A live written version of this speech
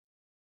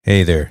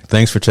Hey there.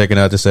 Thanks for checking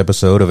out this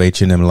episode of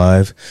H&M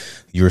Live.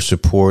 Your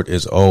support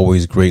is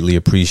always greatly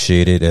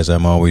appreciated, as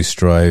I'm always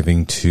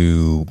striving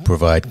to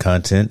provide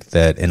content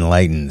that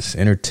enlightens,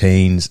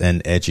 entertains,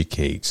 and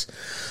educates.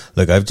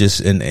 Look, I've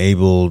just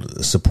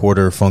enabled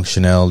supporter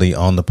functionality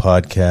on the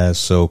podcast,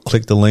 so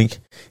click the link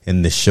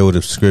in the show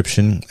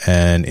description,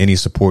 and any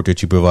support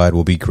that you provide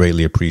will be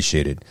greatly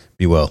appreciated.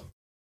 Be well.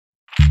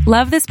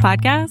 Love this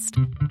podcast?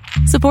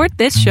 Support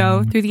this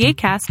show through the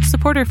Acast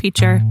supporter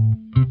feature.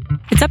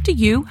 It's up to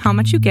you how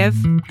much you give,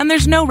 and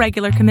there's no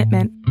regular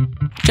commitment.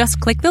 Just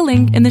click the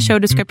link in the show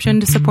description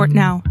to support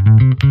now.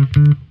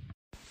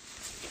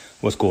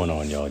 What's going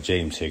on, y'all?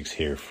 James Hicks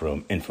here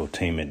from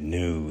Infotainment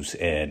News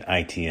and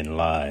ITN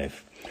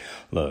Live.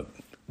 Look,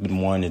 been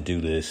wanting to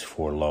do this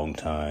for a long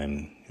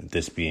time.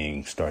 This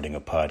being starting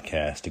a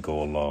podcast to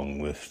go along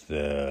with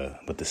the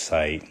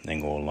site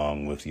and go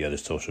along with the other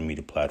social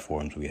media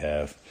platforms we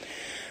have.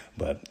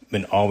 But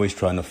been always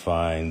trying to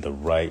find the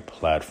right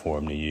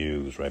platform to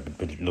use, right?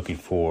 Been looking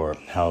for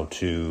how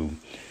to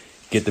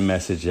get the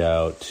message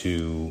out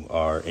to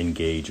our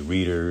engaged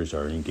readers,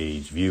 our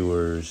engaged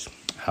viewers,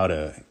 how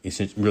to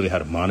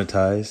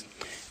monetize.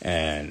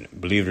 And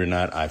believe it or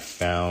not, I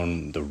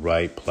found the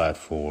right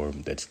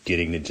platform that's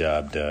getting the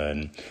job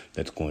done,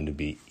 that's going to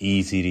be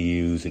easy to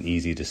use and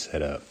easy to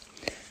set up.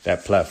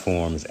 That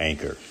platform is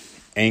Anchor.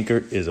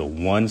 Anchor is a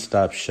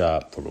one-stop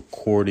shop for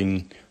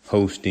recording,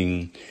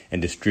 hosting,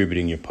 and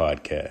distributing your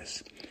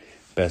podcast.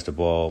 Best of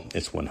all,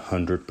 it's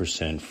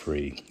 100%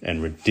 free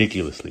and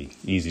ridiculously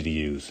easy to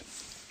use.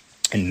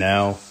 And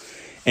now,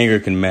 Anchor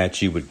can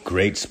match you with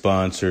great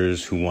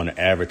sponsors who want to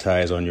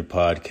advertise on your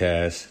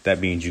podcast. That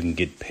means you can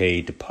get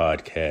paid to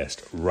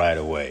podcast right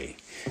away.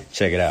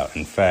 Check it out.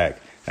 In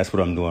fact, that's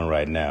what I'm doing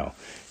right now.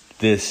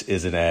 This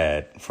is an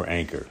ad for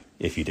Anchor,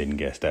 if you didn't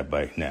guess that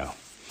by now.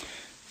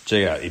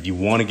 Check it out. If you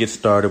want to get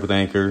started with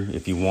Anchor,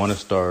 if you want to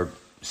start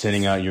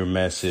sending out your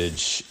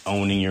message,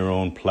 owning your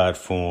own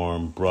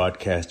platform,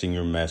 broadcasting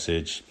your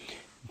message,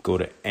 go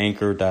to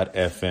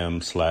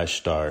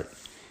anchor.fm/start.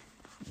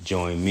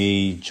 Join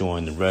me,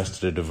 join the rest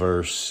of the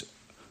diverse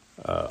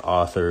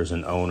authors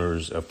and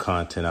owners of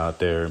content out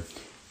there.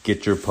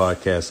 Get your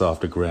podcast off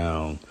the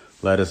ground.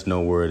 Let us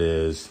know where it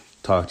is.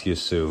 Talk to you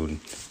soon.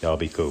 Y'all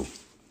be cool.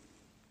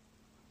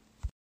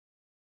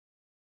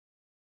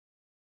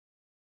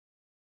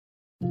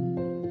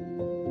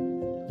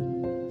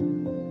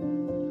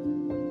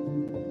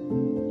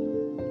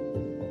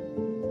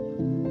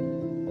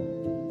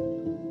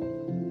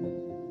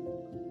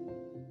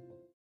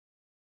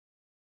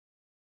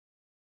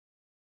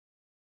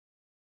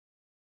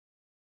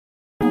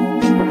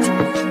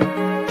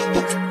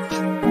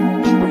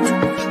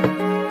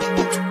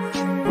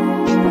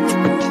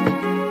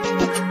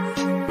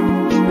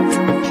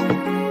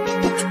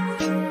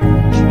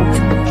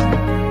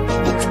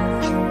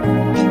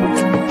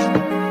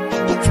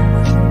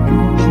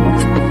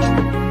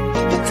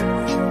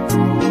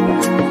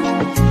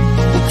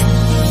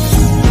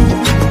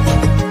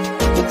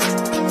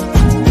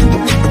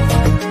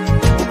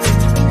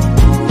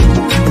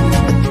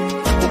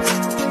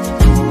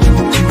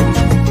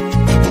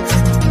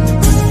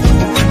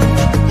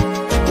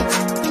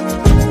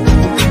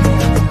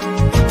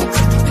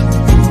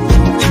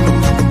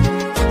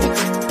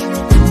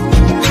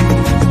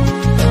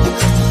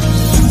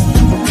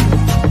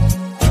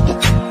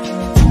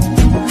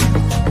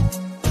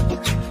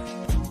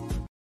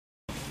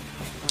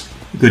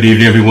 Good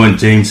evening, everyone.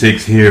 James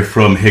Hicks here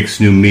from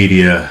Hicks New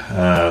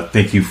Media.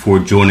 Thank you for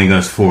joining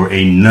us for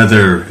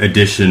another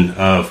edition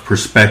of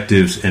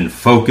Perspectives in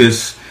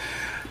Focus.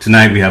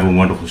 Tonight we have a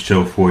wonderful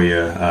show for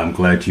you. I'm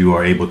glad you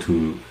are able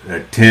to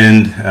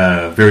attend.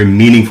 Very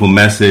meaningful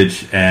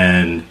message,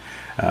 and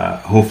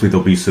hopefully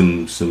there'll be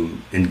some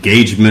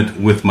engagement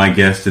with my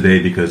guest today,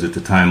 because it's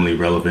a timely,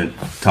 relevant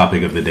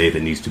topic of the day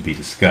that needs to be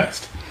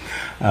discussed.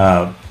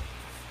 My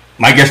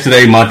guest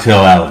today,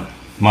 Montell Allen.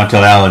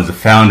 Montell Allen is the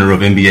founder of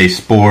NBA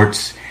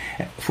Sports,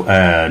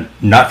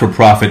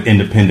 not-for-profit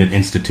independent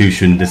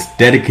institution that's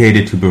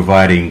dedicated to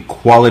providing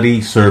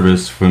quality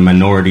service for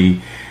minority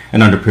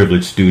and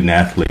underprivileged student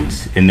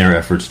athletes in their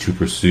efforts to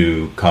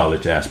pursue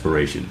college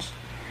aspirations.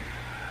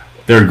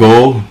 Their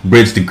goal,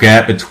 bridge the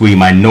gap between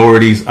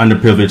minorities,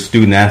 underprivileged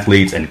student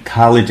athletes, and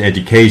college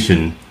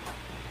education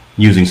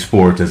using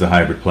sports as a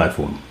hybrid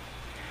platform.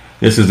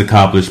 This is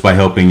accomplished by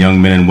helping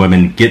young men and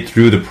women get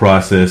through the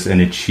process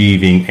and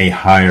achieving a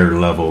higher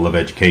level of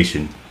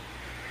education.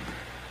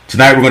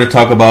 Tonight we're going to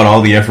talk about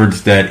all the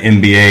efforts that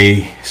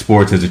NBA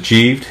Sports has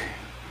achieved.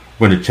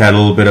 We're going to chat a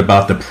little bit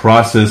about the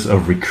process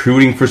of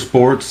recruiting for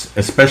sports,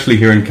 especially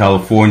here in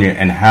California,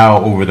 and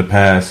how over the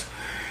past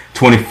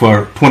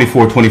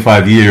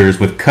 25 years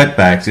with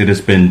cutbacks, it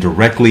has been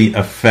directly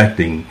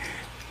affecting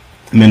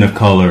men of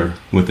color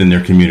within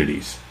their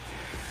communities.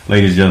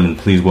 Ladies and gentlemen,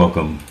 please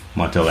welcome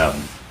Montell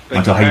Allen.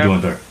 Montell, how you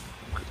doing there?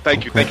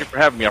 Thank you. Thank you for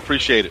having me. I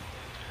appreciate it.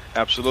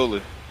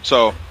 Absolutely.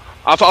 So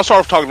I'll start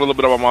off talking a little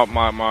bit about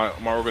my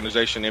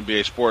organization,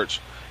 NBA Sports.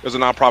 It was a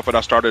nonprofit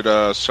I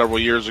started several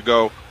years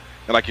ago.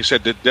 And like you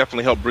said, that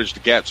definitely helped bridge the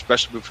gap,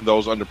 especially for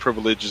those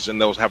underprivileged and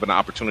those having the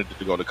opportunity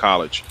to go to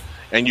college,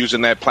 and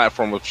using that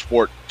platform of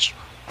sports,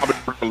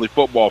 particularly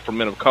football, for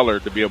men of color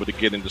to be able to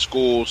get into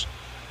schools,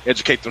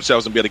 educate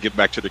themselves, and be able to give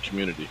back to the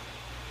community.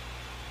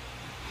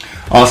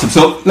 Awesome.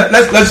 So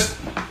let's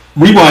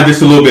rewind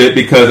just a little bit,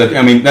 because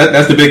I mean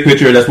that's the big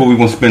picture. That's what we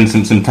want to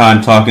spend some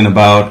time talking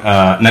about.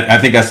 And I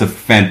think that's a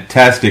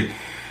fantastic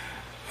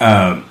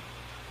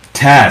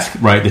task,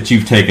 right, that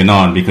you've taken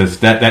on, because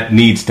that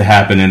needs to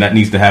happen, and that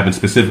needs to happen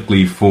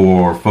specifically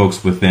for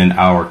folks within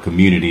our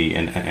community.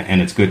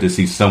 And it's good to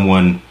see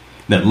someone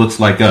that looks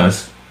like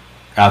us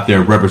out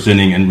there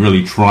representing and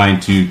really trying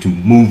to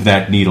move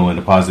that needle in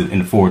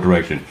the forward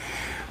direction.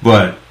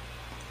 But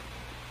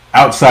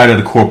outside of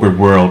the corporate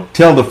world,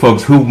 tell the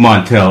folks who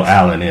Montell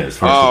Allen is.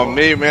 First of all.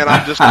 Me, man,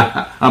 I'm just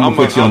I'm gonna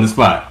put you on the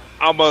spot.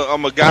 I'm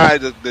a guy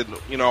that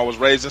I was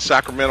raised in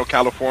Sacramento,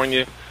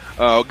 California.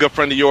 A good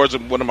friend of yours,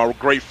 and one of my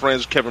great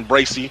friends, Kevin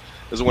Bracey,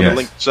 is the one that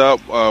linked us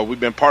up. We've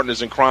been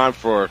partners in crime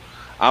for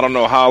I don't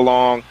know how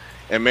long.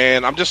 And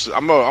man, I'm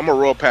a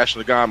real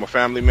passionate guy. I'm a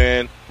family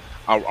man.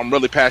 I'm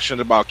really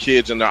passionate about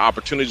kids and their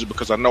opportunities,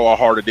 because I know how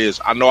hard it is.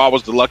 I know I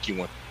was the lucky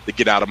one to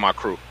get out of my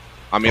crew.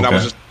 I mean,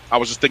 I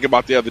was just thinking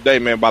about the other day,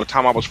 man. By the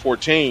time I was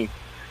 14,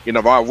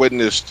 I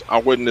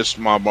witnessed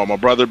my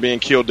brother being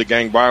killed to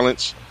gang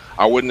violence.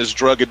 I witnessed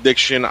drug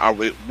addiction.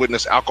 I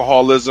witnessed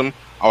alcoholism.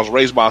 I was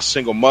raised by a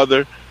single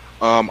mother.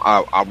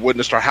 I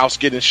witnessed our house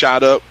getting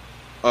shot up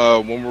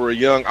when we were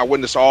young. I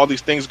witnessed all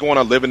these things going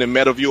on, living in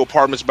Meadowview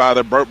Apartments by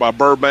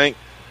Burbank,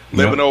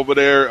 living over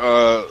there.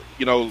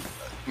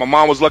 My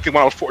mom was lucky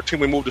when I was 14.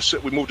 We moved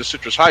to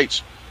Citrus Heights,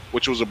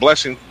 which was a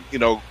blessing,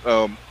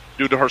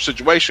 due to her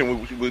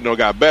situation. We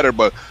got better,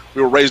 but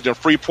we were raised in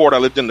Freeport. I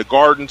lived in the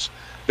Gardens.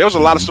 There was a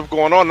lot of stuff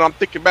going on, and I'm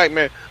thinking back,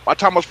 man, by the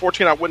time I was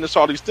 14, I witnessed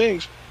all these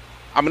things.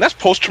 I mean, that's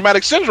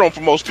post-traumatic syndrome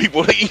for most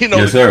people.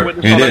 Yes, sir.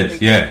 It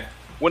is, yeah.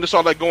 Witness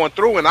all that going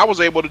through, and I was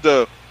able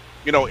to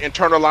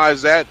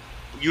internalize that,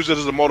 use it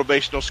as a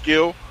motivational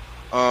skill,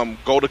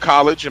 go to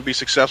college and be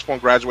successful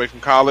and graduate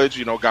from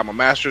college. Got my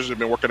master's. I've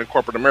been working in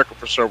corporate America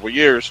for several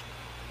years,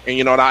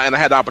 and I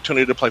had the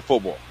opportunity to play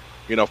football.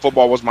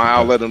 Football was my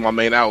outlet and my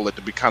main outlet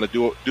to be kind of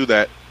do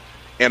that,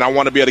 and I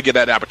want to be able to get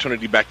that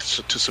opportunity back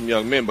to some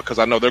young men, because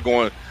I know they're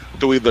going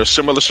through either a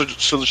similar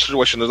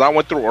situation as I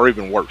went through, or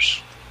even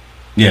worse.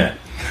 Yeah.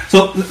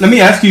 So let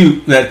me ask you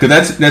that,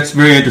 because that's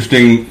very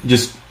interesting.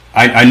 Just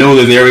I know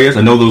those areas,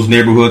 I know those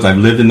neighborhoods. I've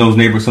lived in those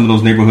neighborhoods, some of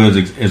those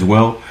neighborhoods as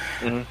well.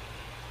 Mm-hmm.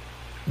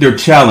 They're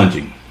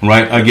challenging,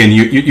 right? Again,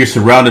 you're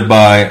surrounded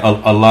by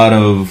a lot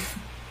of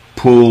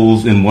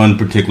pulls in one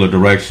particular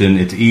direction.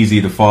 It's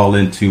easy to fall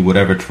into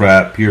whatever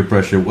trap, peer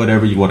pressure,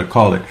 whatever you want to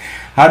call it.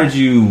 How did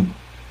you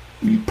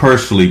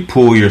personally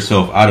pull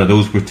yourself out of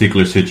those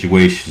particular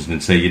situations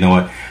and say, you know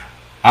what,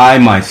 I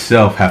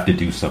myself have to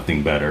do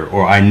something better,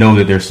 or I know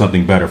that there's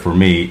something better for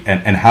me?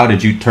 And how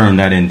did you turn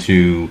that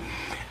into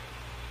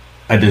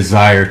a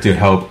desire to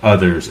help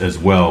others as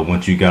well,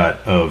 once you got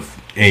of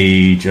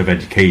age, of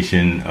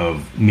education,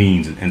 of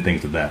means, and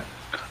things of that?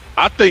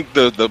 I think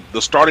the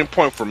starting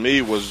point for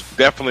me was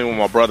definitely when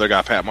my brother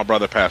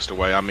passed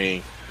away. I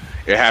mean,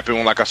 it happened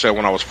when, like I said,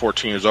 when I was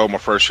 14 years old, my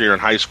first year in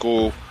high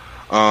school.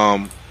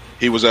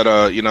 He was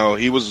at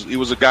he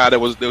was a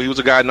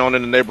guy known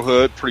in the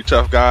neighborhood, pretty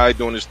tough guy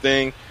doing his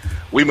thing.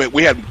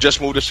 We had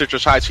just moved to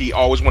Citrus Heights. He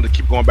always wanted to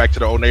keep going back to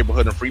the old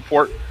neighborhood in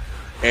Freeport.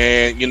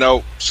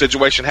 And,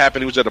 situation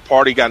happened. He was at a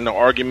party, got in an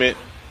argument,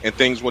 and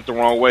things went the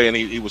wrong way, and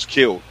he was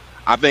killed.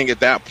 I think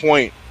at that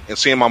point, and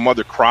seeing my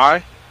mother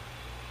cry,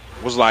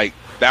 was like,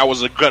 that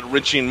was a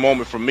gut-wrenching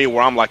moment for me,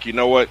 where I'm like, you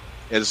know what,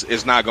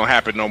 it's not going to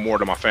happen no more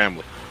to my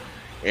family.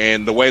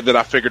 And the way that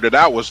I figured it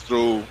out was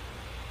through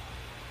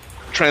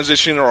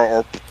transition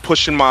or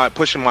pushing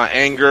my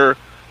anger,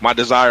 my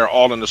desire,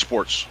 all into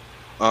sports.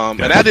 And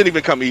that didn't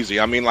even come easy.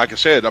 I mean, like I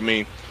said,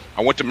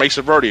 I went to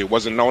Mesa Verde. It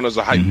wasn't known as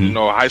a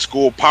high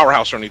school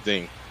powerhouse or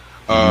anything.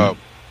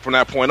 From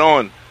that point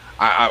on,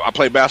 I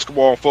played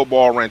basketball and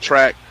football, ran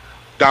track,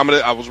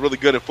 dominant. I was really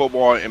good at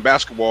football and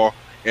basketball.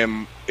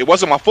 And it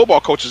wasn't my football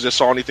coaches that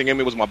saw anything in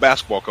me. It was my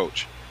basketball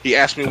coach. He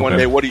asked me one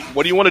day, what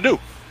do you want to do?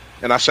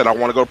 And I said, I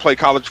want to go play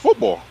college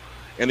football.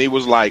 And he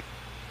was like,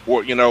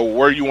 where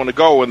you want to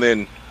go? And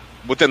then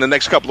within the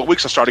next couple of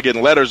weeks, I started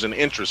getting letters and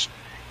interest.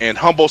 And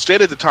Humboldt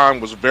State at the time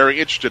was very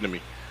interested in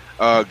me.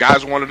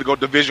 Guys wanted to go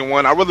Division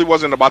I. I really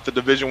wasn't about the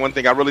Division I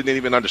thing. I really didn't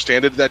even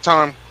understand it at that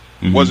time.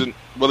 Wasn't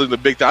really the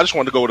big thing. I just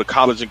wanted to go to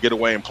college and get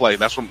away and play.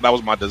 That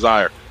was my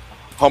desire.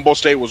 Humboldt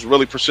State was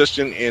really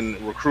persistent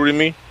in recruiting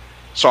me.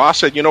 So I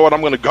said, you know what, I'm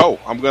going to go.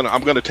 I'm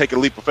going to take a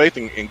leap of faith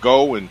and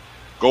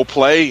go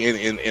play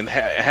and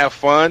have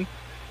fun.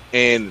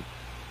 And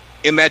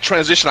in that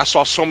transition, I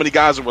saw so many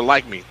guys that were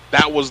like me.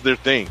 That was their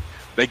thing.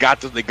 They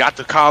got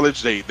to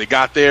college. They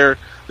got there.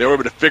 They were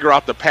able to figure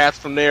out the path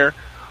from there.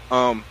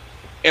 And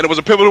it was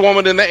a pivotal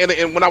moment in that.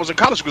 And when I was in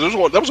college,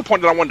 because there was a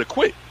point that I wanted to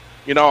quit.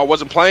 I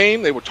wasn't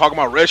playing. They were talking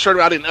about redshirting.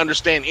 I didn't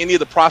understand any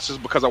of the process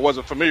because I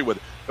wasn't familiar with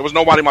it. There was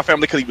nobody in my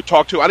family could even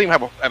talk to. I didn't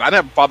have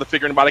a father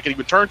figure anybody I could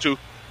even turn to,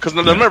 because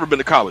I've never been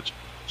to college.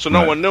 so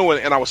no one knew.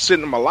 And I was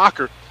sitting in my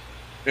locker,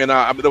 and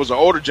there was an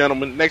older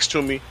gentleman next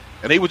to me,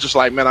 and he was just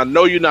like, "Man, I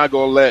know you're not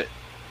gonna let,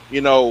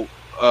 your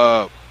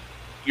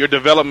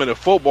development in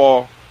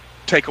football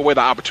take away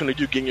the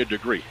opportunity you get in your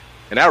degree."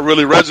 And that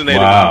really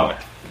resonated with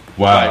me.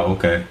 Wow.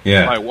 Okay.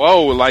 Yeah. Like,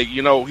 whoa.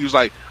 He was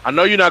like, "I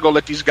know you're not gonna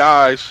let these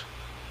guys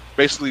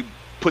basically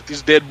put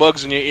these dead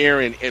bugs in your ear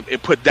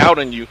and put doubt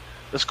in you.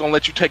 That's gonna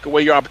let you take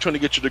away your opportunity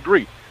to get your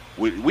degree.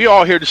 We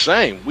all here the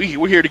same.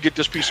 We're here to get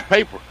this piece of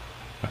paper."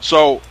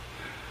 So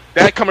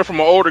that coming from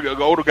an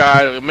older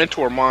guy, a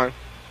mentor of mine,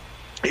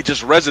 it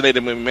just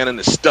resonated with me, man, and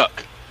it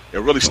stuck. It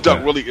really stuck.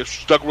 It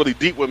stuck really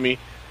deep with me,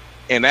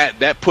 and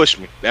that pushed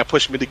me. That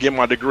pushed me to get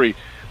my degree.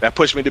 That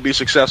pushed me to be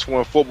successful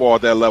in football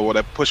at that level.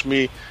 That pushed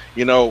me,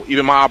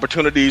 even my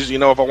opportunities.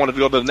 If I wanted to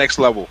go to the next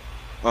level,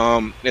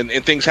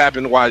 and things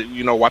happen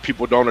why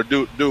people don't or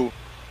do.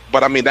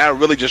 But I mean, that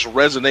really just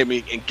resonated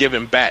me in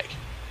giving back.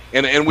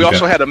 And we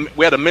also had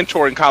a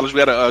mentor in college. We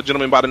had a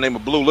gentleman by the name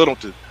of Blue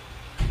Littleton,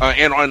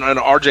 and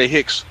R.J.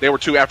 Hicks. They were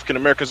two African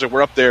Americans that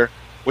were up there,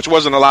 which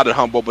wasn't a lot at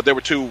Humboldt, but they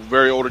were two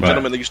very older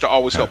gentlemen that used to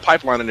always help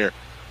pipeline in there.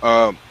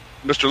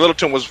 Mr.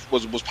 Littleton was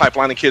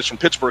pipelining kids from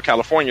Pittsburgh,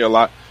 California a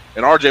lot,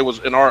 and R.J. was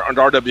and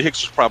R.W.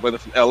 Hicks was probably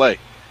from L.A.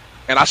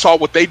 And I saw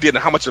what they did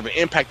and how much of an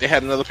impact they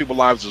had in other people's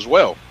lives as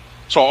well.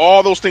 So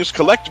all those things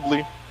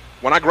collectively,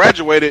 when I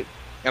graduated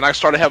and I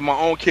started having my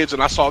own kids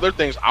and I saw their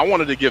things, I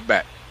wanted to give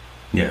back.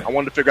 Yeah, I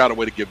wanted to figure out a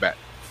way to give back.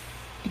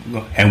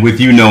 And with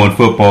you knowing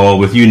football,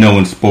 with you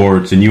knowing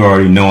sports, and you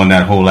already knowing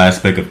that whole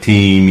aspect of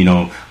team,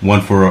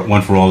 one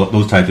for all,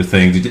 those types of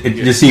things,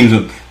 it just seems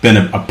to have been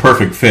a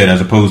perfect fit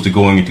as opposed to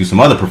going into some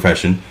other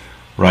profession,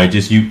 right?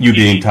 Just you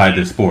being tied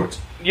to sports.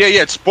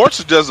 Yeah.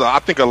 Sports does, I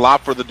think, a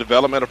lot for the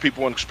development of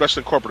people, and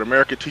especially in corporate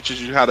America. It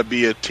teaches you how to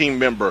be a team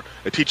member.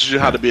 It teaches you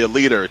how to be a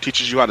leader. It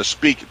teaches you how to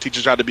speak. It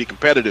teaches you how to be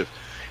competitive.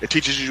 It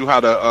teaches you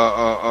how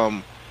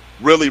to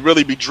really,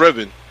 really be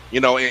driven.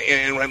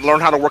 And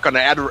learn how to work on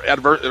the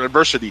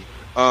adversity.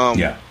 How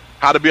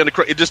to be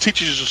it just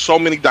teaches you so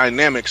many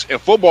dynamics. And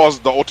football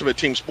is the ultimate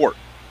team sport.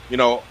 I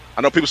know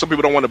some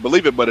people don't want to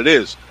believe it, but it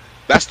is.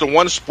 That's the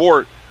one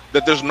sport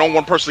that there's no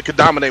one person that could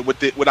dominate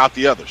without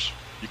the others.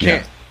 You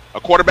can't. A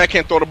quarterback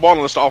can't throw the ball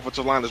unless the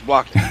offensive line is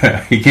blocking.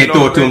 He can't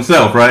throw it to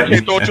himself, right? He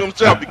can't throw it to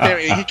himself. He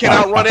can't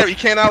outrun He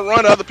can't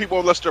outrun other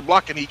people unless they're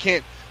blocking. He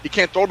can't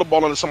throw the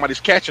ball unless somebody's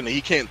catching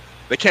it.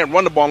 They can't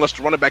run the ball unless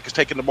the running back is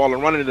taking the ball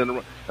and running it, and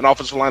an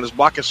offensive line is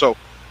blocking. So,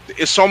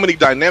 it's so many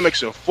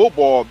dynamics in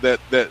football that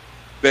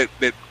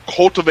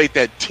cultivate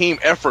that team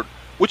effort,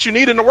 which you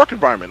need in the work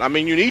environment. I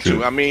mean, you need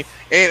to. I mean,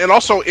 and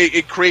also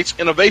it creates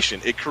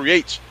innovation. It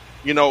creates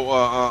like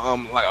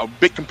a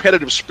big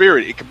competitive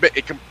spirit.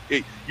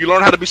 You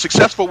learn how to be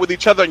successful with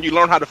each other, and you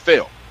learn how to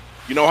fail.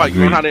 You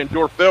learn how to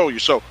endure failure.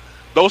 So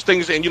those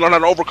things, and you learn how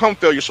to overcome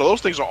failure. So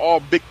those things are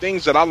all big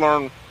things that I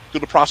learned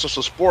through the process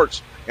of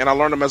sports. And I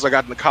learned them as I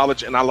got into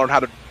college, and I learned how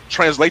to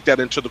translate that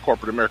into the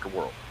corporate American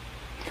world.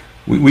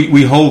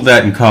 We hold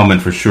that in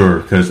common for sure,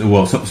 because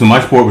so my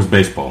sport was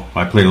baseball.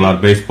 I played a lot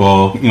of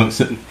baseball,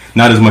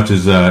 not as much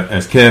as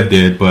Kev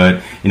did,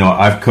 but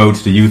I've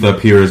coached the youth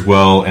up here as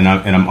well, and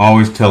I'm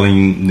always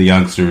telling the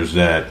youngsters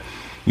that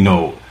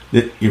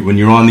when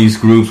you're on these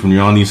groups, when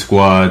you're on these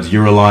squads,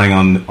 you're relying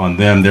on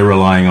them, they're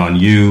relying on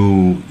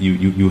you.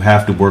 You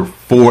have to work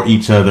for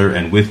each other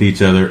and with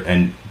each other,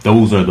 and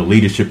those are the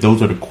leadership,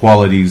 those are the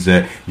qualities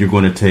that you're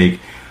going to take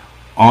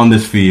on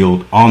this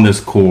field, on this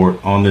court,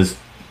 on this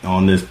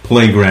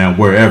playground,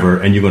 wherever,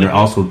 and you're going to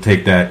also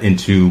take that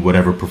into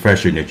whatever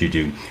profession that you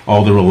do,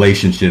 all the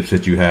relationships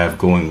that you have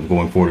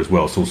going forward as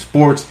well. So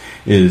sports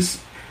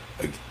is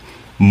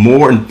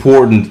more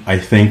important, I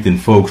think, than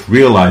folks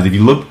realize. If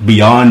you look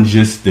beyond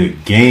just the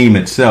game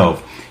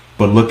itself,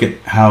 but look at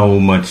how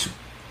much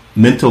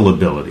mental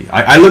ability.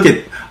 I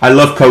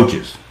love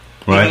coaches.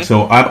 Right,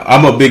 so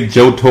I'm a big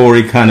Joe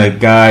Torre kind of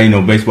guy,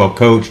 baseball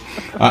coach.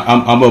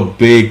 I'm a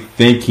big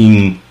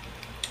thinking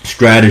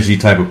strategy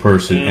type of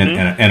person,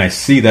 and I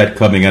see that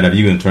coming out of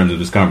you in terms of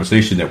this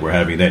conversation that we're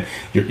having. That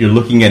you're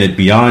looking at it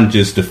beyond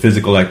just the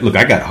physical. Like, look,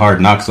 I got Hard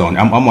Knocks on.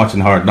 I'm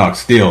watching Hard Knocks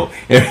still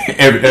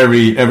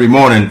every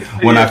morning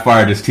when I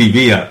fire this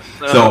TV up.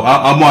 So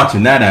I'm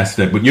watching that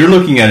aspect. But you're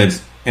looking at it,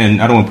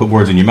 and I don't want to put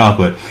words in your mouth,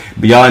 but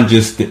beyond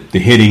just the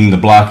hitting, the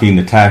blocking,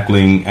 the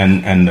tackling,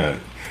 and the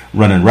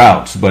running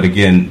routes, but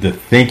again, the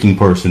thinking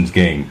person's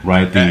game,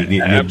 right?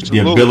 The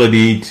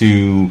ability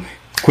to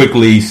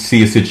quickly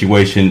see a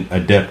situation,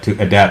 adapt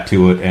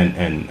to it,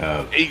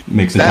 and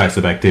make some types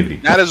of activity.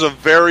 That is a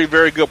very,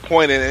 very good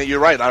point, and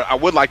you're right. I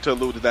would like to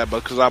allude to that,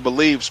 because I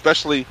believe,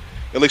 especially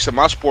at least in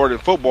my sport in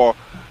football,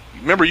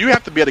 remember, you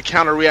have to be able to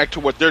counter-react to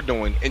what they're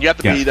doing, and you have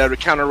to be able to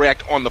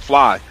counter-react on the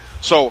fly.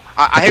 So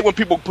I hate when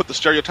people put the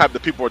stereotype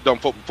that people are dumb.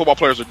 Football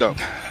players are dumb.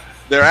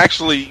 They're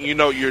actually,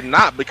 you're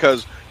not,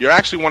 because you're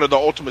actually one of the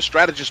ultimate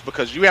strategists,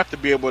 because you have to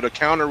be able to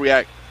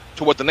counter-react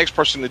to what the next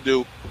person to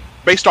do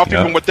based off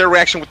even what their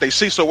reaction, what they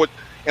see.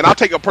 And I'll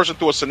take a person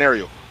through a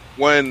scenario.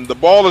 When the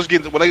ball is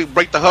when they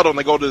break the huddle and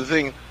they go to the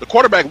thing, the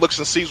quarterback looks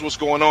and sees what's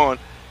going on.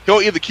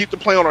 He'll either keep the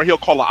play on or he'll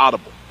call an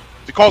audible.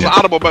 If he calls an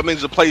audible, that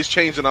means the play's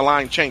changed and the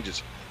line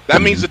changes.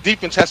 That means the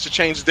defense has to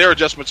change their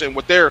adjustments and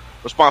what their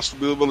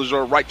responsibilities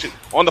are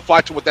on the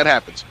fly to what that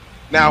happens.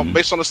 Now,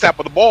 based on the snap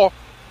of the ball,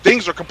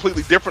 things are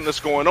completely different that's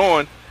going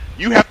on.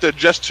 You have to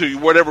adjust to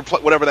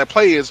whatever that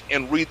play is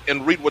and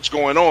read what's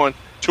going on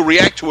to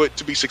react to it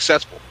to be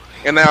successful.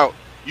 And now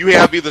you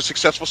have either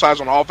successful sides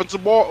on the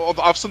offensive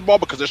ball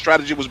because their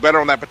strategy was better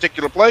on that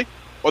particular play,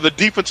 or the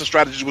defensive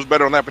strategy was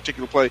better on that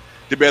particular play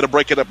to be able to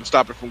break it up and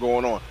stop it from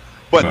going on.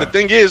 But the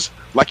thing is,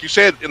 like you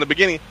said in the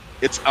beginning,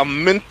 it's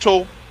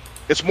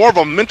more of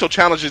a mental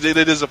challenge than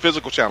it is a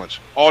physical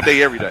challenge all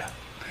day, every day.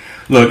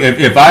 Look,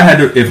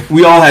 if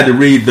we all had to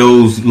read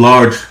those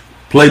large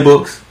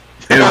playbooks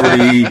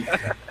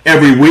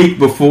every week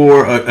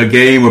before a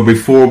game or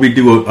before we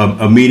do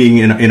a meeting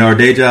in our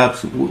day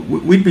jobs,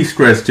 we'd be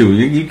stressed too.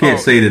 You can't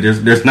say that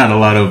there's not a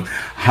lot of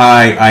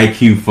high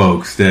IQ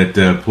folks that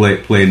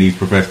play in these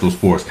professional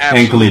sports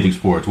and collegiate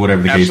sports,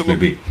 whatever the case may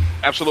be.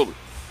 Absolutely.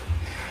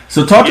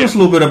 So talk to us a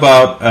little bit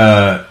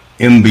about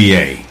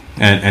MBA.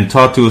 And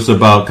talk to us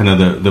about kind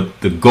of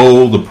the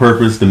goal, the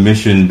purpose, the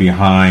mission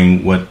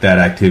behind what that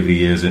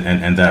activity is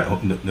and that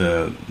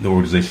the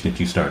organization that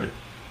you started.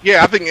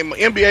 Yeah, I think in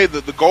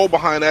MBA, the goal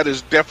behind that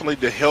is definitely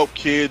to help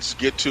kids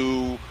get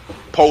to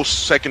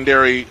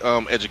post-secondary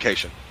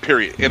education,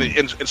 period.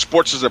 And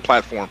sports is a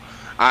platform.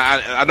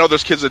 I know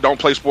there's kids that don't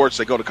play sports,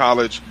 they go to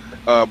college,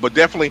 but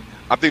definitely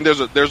I think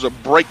there's a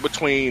break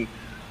between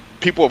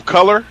people of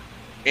color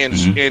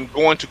and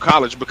going to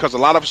college, because a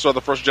lot of us are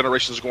the first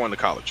generations going to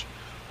college.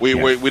 We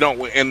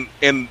don't,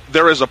 and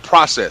there is a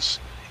process,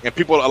 and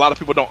a lot of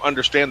people don't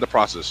understand the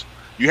process.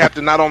 You have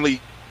to not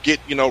only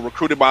get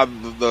recruited by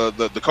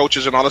the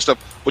coaches and all that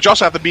stuff, but you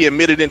also have to be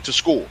admitted into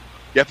school.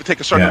 You have to take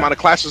a certain amount of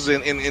classes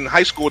in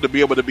high school to be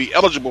able to be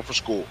eligible for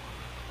school.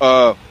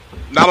 Not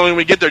only when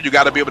we get there, you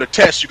got to be able to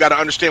test. You got to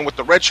understand what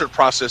the redshirt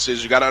process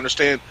is. You got to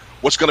understand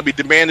what's going to be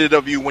demanded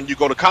of you when you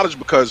go to college,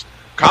 because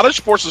college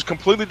sports is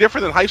completely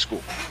different than high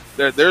school.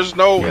 There's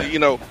no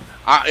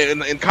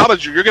in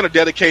college, you're going to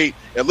dedicate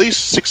at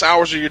least 6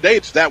 hours of your day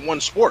to that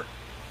one sport,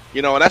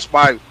 and that's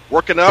by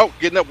getting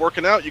up,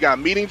 working out. You got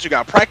meetings, you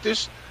got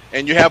practice,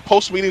 and you have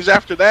post meetings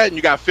after that, and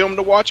you got film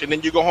to watch, and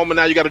then you go home and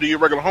now you got to do your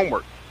regular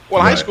homework.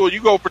 Well, in high school,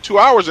 you go for 2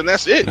 hours and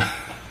that's it.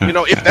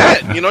 If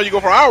that, you go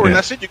for an hour and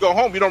that's it. You go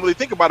home. You don't really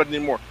think about it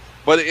anymore.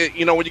 But when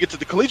you get to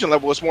the collegiate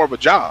level, it's more of a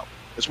job.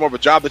 It's more of a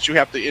job that you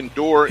have to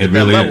endure at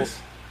that level. Is.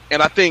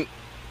 And I think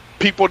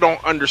people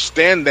don't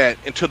understand that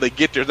until they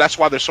get there. That's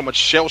why there's so much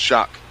shell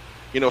shock.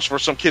 For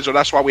some kids, or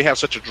that's why we have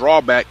such a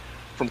drawback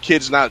from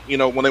kids not,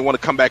 when they want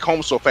to come back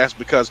home so fast,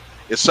 because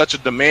it's such a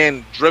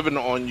demand driven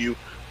on you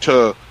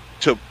to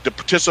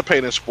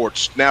participate in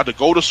sports, now to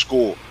go to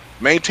school,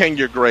 maintain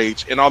your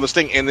grades and all this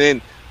thing, and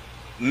then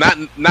not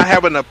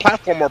having a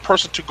platform or a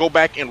person to go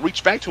back and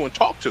reach back to and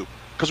talk to,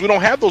 because we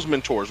don't have those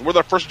mentors. We're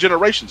the first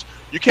generations.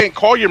 You can't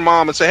call your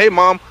mom and say, "Hey,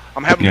 Mom,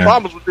 I'm having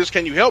problems with this.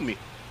 Can you help me?"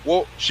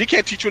 Well, she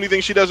can't teach you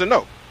anything she doesn't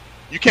know.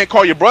 You can't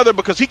call your brother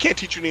because he can't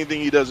teach you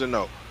anything he doesn't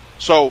know.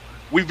 So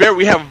we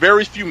have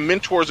very few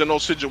mentors in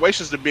those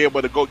situations to be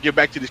able to go give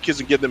back to these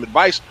kids and give them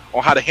advice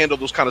on how to handle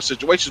those kind of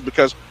situations,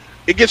 because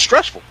it gets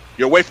stressful.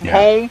 You're away from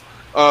home.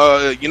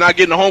 You're not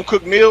getting a home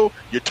cooked meal.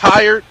 You're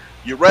tired.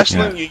 You're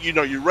wrestling.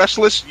 You're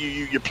restless.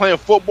 You're playing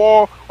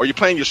football, or you're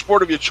playing your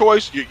sport of your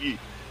choice.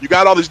 You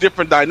got all these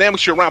different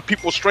dynamics. You're around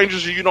people,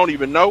 strangers you don't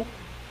even know,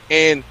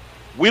 and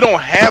we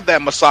don't have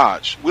that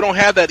massage. We don't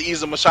have that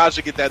ease of massage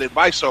to get that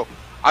advice. So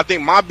I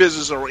think my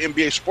business or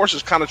NBA sports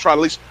is kind of try to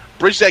at least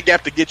bridge that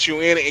gap to get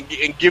you in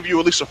and give you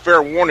at least a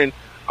fair warning,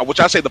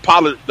 which I say the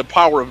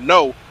power of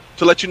no,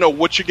 to let you know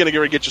what you're going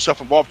to get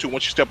yourself involved to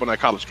once you step on that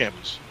college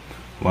campus.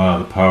 Wow,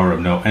 the power of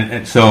no.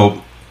 And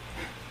so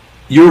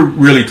you're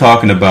really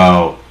talking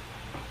about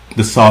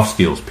the soft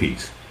skills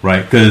piece,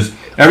 right? Because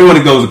everyone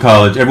that goes to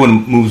college,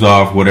 everyone moves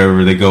off,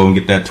 whatever, they go and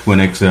get that twin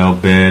XL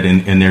bed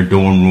in their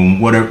dorm room,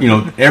 whatever,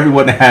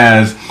 everyone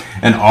has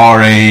an RA,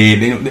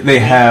 they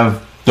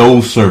have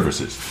those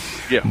services.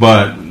 Yeah.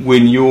 But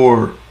when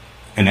you're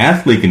an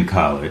athlete in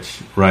college,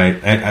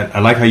 right, I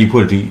like how you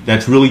put it,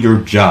 that's really your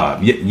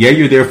job. Yeah,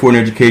 you're there for an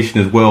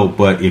education as well,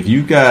 but if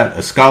you got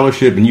a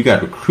scholarship and you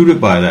got recruited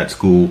by that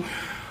school,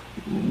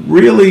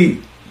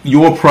 really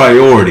your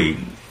priority,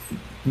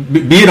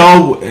 be it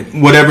all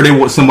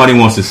whatever somebody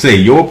wants to say,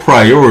 your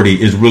priority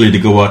is really to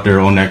go out there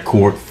on that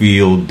court,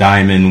 field,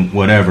 diamond,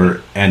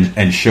 whatever,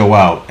 and show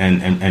out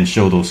and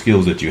show those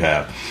skills that you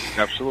have.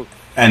 Absolutely.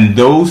 And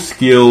those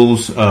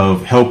skills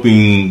of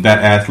helping that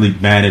athlete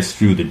manage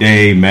through the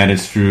day, manage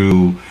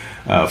through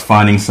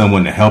finding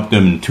someone to help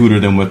them and tutor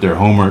them with their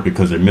homework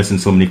because they're missing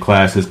so many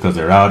classes because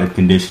they're out at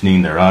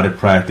conditioning, they're out at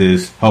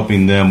practice,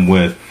 helping them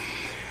with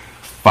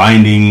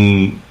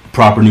finding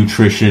proper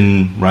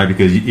nutrition, right?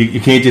 Because you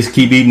can't just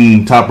keep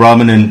eating top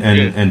ramen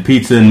and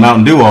pizza and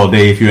Mountain Dew all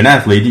day if you're an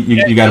athlete.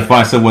 You got to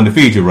find someone to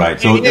feed you right.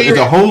 So it's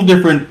a whole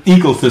different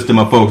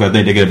ecosystem of folks I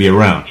think they're going to be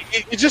around.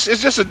 It's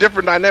just a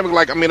different dynamic.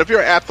 Like, I mean, if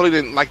you're an athlete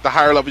in like the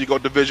higher level, you go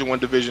Division I,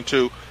 Division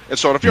II, and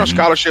so on. If you're on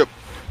scholarship,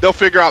 they'll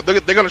figure out they're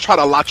going to try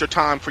to allot your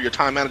time for your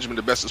time management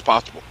the best as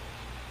possible.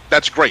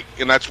 that's great,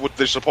 and that's what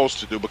they're supposed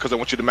to do because they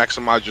want you to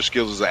maximize your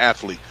skills as an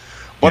athlete.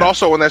 But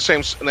also in that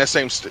same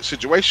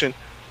situation,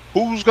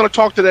 who's going to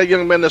talk to that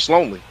young man that's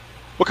lonely?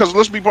 Because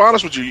let's be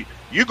honest with you,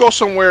 you go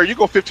somewhere, you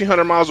go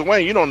 1,500 miles away,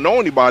 and you don't know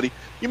anybody.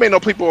 You may know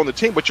people on the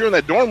team, but you're in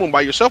that dorm room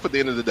by yourself at the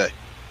end of the day.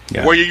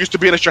 Yeah. Where you're used to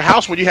being at your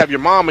house when you have your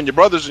mom and your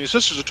brothers and your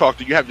sisters to talk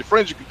to, you have your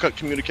friends you can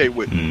communicate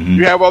with. Mm-hmm.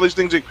 You have all these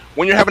things.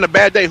 When you're having a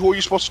bad day, who are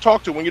you supposed to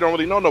talk to when you don't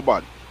really know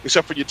nobody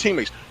except for your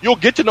teammates? You'll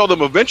get to know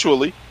them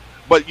eventually,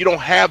 but you don't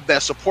have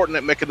that support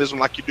net mechanism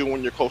like you do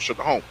when you're closer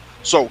to home.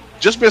 So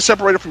just being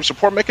separated from your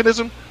support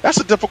mechanism, that's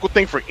a difficult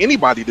thing for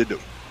anybody to do.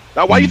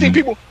 Now, why do you think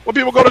when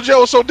people go to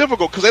jail, it's so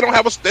difficult? Because they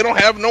don't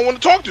have no one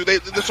to talk to.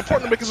 The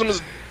support mechanism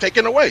is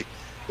taken away.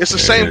 It's the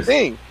same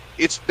thing.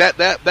 It's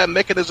that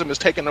mechanism is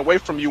taken away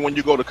from you when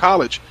you go to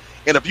college.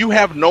 And if you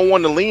have no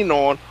one to lean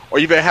on, or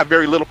you have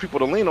very little people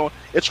to lean on,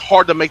 it's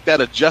hard to make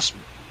that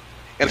adjustment.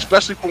 And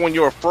especially for when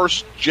you're a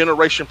first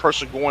generation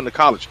person going to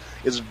college,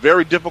 it's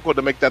very difficult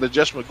to make that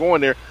adjustment going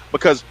there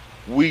because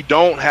we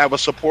don't have a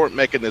support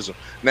mechanism.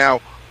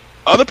 Now,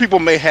 other people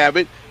may have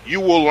it. You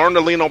will learn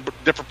to lean on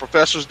different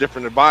professors,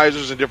 different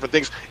advisors, and different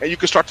things, and you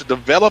can start to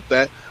develop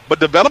that. But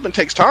development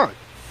takes time.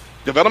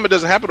 Development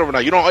doesn't happen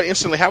overnight. You don't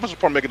instantly have a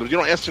support mechanism. You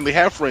don't instantly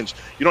have friends.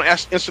 You don't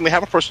instantly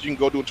have a person you can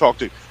go to and talk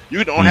to.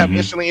 You don't have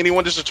instantly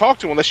anyone just to talk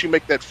to unless you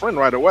make that friend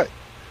right away.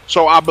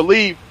 So I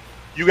believe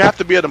you have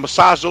to be able to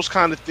massage those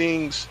kind of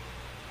things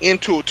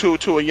into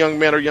a young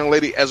man or young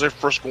lady as they're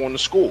first going to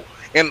school.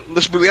 And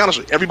let's be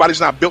honest,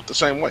 everybody's not built the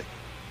same way.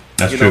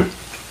 That's true.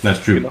 That's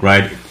true,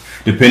 right?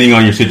 Depending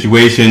on your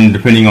situation,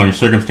 depending on your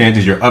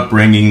circumstances, your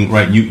upbringing,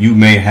 right? You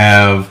may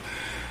have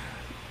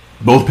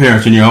both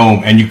parents in your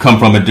home, and you come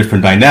from a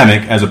different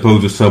dynamic as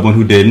opposed to someone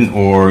who didn't,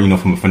 or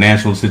from a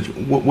financial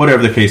situation,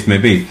 whatever the case may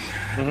be.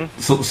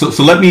 Mm-hmm.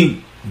 So let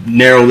me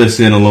narrow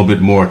this in a little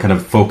bit more, kind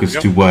of focus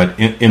to what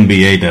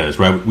MBA does,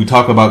 right? We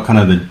talk about kind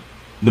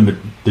of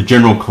the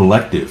general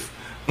collective,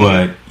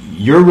 but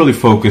you're really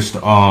focused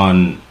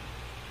on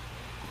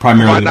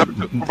primarily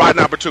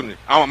providing opportunity.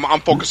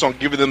 I'm focused on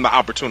giving them the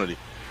opportunity.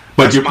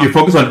 But you're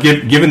focused on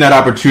giving that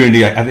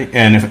opportunity, I think,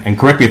 and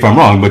correct me if I'm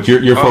wrong, but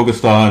you're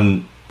focused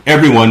on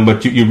everyone,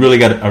 but you really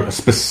got a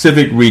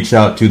specific reach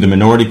out to the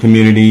minority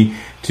community,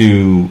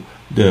 to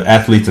the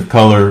athletes of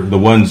color, the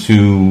ones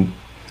who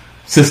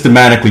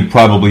systematically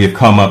probably have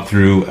come up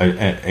through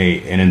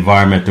an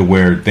environment to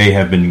where they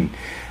have been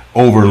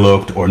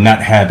overlooked or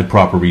not had the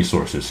proper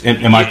resources.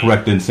 Am I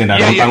correct in saying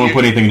that? I don't want to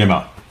put anything in your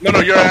mouth. No,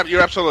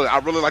 you're absolutely. I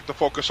really like to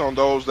focus on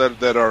those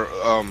that are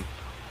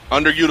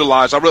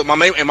underutilized.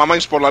 My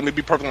main sport, let me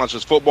be perfectly honest,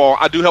 is football.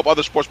 I do help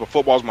other sports, but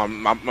football is my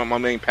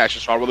main passion.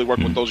 So I really work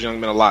with those young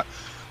men a lot.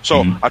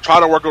 So I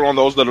try to work on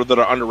those that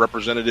are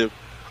underrepresented,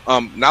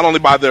 not only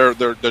by their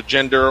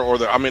gender or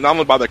not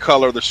only by their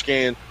color, their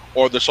skin,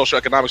 or their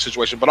socioeconomic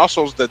situation, but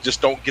also that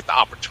just don't get the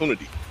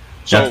opportunity.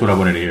 So that's what I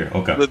wanted to hear.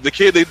 Okay, the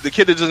kid that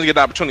doesn't get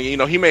the opportunity.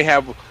 He may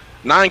have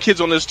 9 kids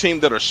on this team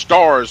that are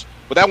stars,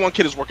 but that one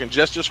kid is working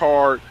just as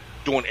hard,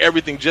 doing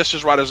everything just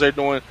as right as they're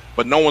doing,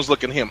 but no one's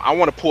looking at him. I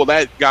want to pull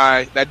that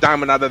guy, that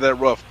diamond out of that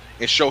rough,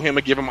 and show him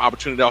and give him an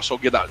opportunity to also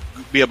be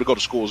able to go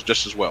to schools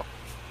just as well.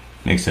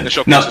 Makes sense. And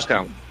showcase his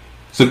talent.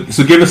 So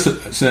give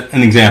us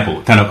an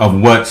example, kind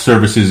of what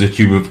services that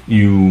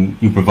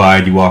you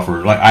provide, you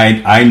offer. Like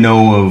I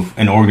know of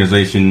an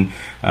organization.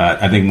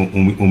 I think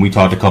when we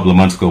talked a couple of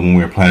months ago when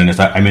we were planning this,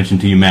 I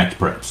mentioned to you Max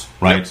Preps,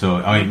 right? Yep. So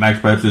Max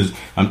Preps is,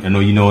 I know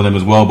you know them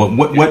as well. But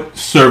what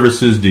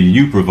services do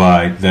you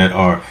provide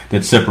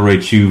that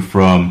separate you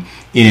from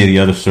any of the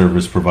other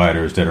service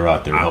providers that are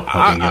out there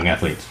helping young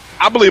athletes?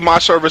 I believe my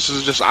service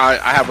is just I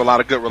have a lot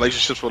of good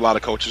relationships with a lot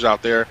of coaches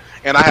out there,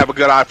 and I have a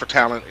good eye for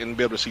talent and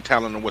be able to see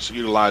talent and what's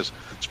utilized,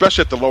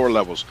 especially at the lower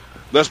levels.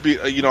 Let's be,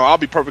 I'll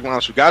be perfectly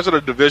honest with you. Guys that are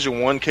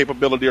Division I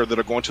capability or that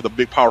are going to the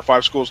big Power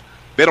 5 schools,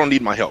 they don't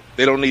need my help.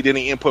 They don't need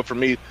any input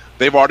from me.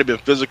 They've already been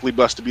physically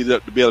blessed to be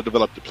able to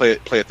develop to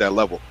play at that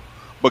level.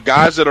 But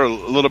guys that are a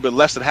little bit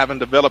less that haven't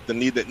developed and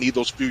need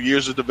those few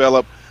years to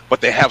develop,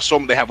 but they have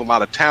a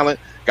lot of talent.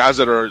 Guys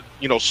that are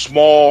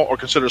small or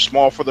considered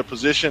small for their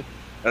position.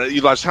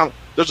 Utilize talent.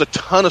 There's a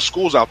ton of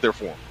schools out there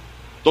for them.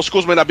 Those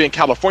schools may not be in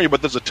California,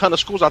 but there's a ton of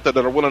schools out there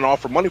that are willing to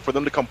offer money for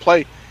them to come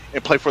play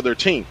for their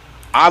team.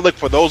 I look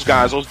for those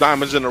guys, those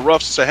diamonds in the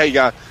rough, to say, hey,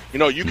 guy,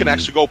 you can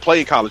actually go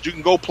play in college. You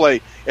can go play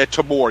at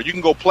Tabor. You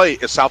can go play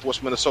at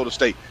Southwest Minnesota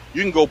State.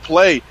 You can go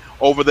play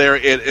over there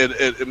at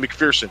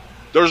McPherson.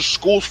 There's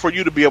schools for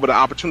you to be able to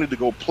opportunity to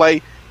go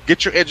play,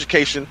 get your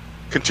education,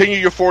 continue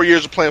your 4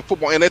 years of playing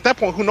football. And at that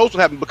point, who knows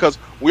what happened, because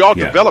we all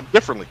develop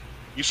differently.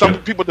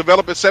 Some people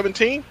develop at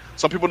 17.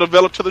 Some people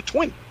develop to the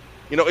 20.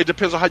 It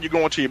depends on how you go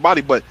into your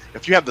body. But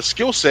if you have the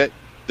skill set,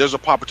 there's an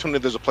opportunity,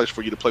 there's a place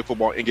for you to play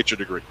football and get your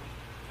degree.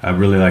 I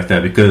really like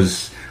that,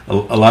 because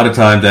a lot of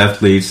times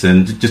athletes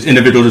and just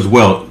individuals as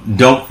well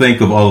don't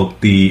think of all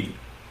the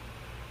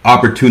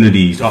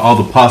opportunities, all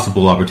the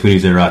possible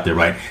opportunities that are out there,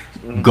 right?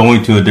 Mm-hmm.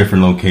 Going to a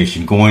different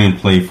location, going and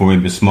play for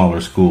maybe a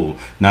smaller school,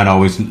 not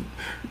always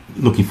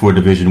looking for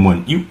Division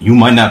One. You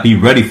might not be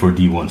ready for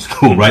D1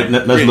 school, right?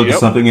 Let's look at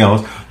something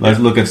else. Let's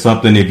look at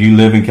something. If you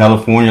live in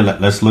California,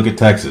 let's look at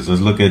Texas.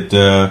 Let's look at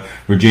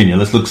Virginia.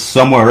 Let's look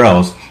somewhere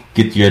else.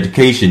 Get your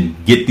education.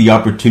 Get the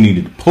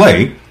opportunity to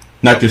play.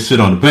 Not just sit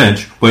on the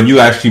bench, but you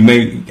actually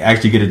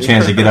get a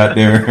chance to get out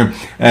there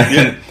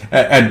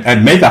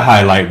and make a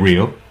highlight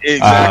reel.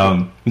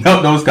 Exactly.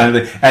 Those kind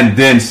of things, and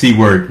then see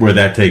where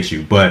that takes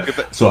you.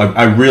 But so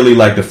I really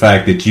like the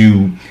fact that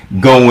you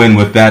go in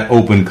with that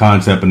open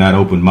concept and that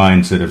open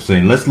mindset of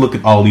saying, let's look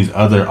at all these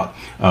other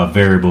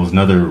variables and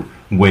other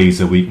ways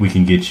that we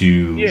can get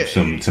you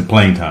some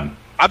playing time.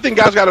 I think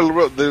guys got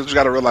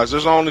to realize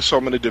there's only so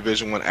many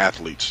Division I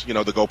athletes,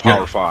 that go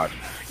Power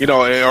 5,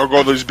 or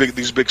go to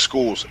these big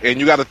schools, and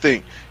you got to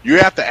think. You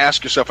have to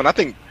ask yourself, and I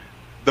think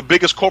the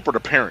biggest culprit are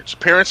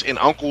parents and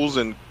uncles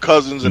and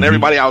cousins and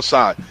everybody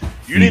outside.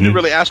 You need to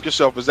really ask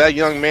yourself, is that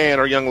young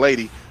man or young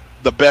lady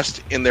the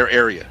best in their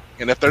area?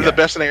 And if they're the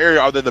best in their area,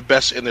 are they the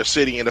best in their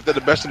city? And if they're the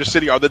best in their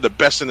city, are they the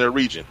best in their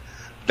region?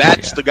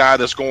 That's the guy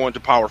that's going to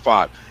Power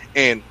 5.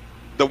 And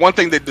the one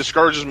thing that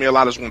discourages me a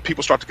lot is when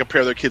people start to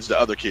compare their kids to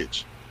other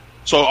kids.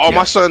 So,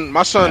 my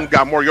son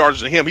got more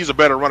yards than him. He's a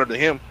better runner than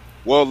him.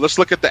 Well, let's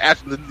look at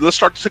let's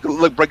start to take a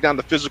look, break down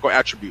the physical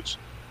attributes.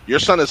 Your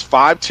son is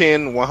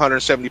 5'10",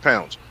 170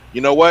 pounds.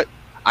 You know what?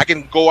 I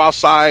can go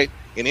outside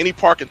in any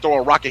park and throw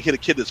a rock and hit a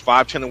kid that's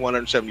 5'10" and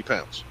 170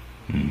 pounds.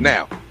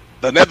 Now,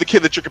 the other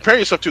kid that you're comparing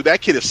yourself to,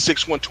 that kid is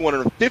 6'1",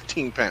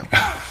 215 pounds.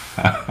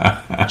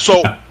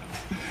 So,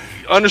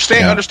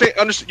 understand.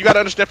 You got to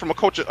understand from a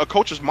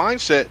coach's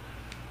mindset,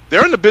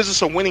 they're in the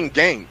business of winning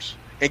games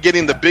and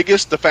getting the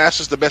biggest, the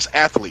fastest, the best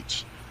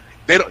athletes.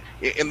 They don't.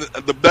 And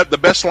the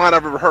best line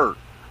I've ever heard: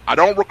 I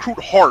don't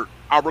recruit heart,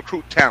 I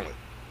recruit talent.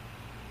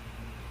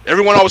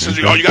 Everyone always says,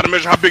 "Oh, you got to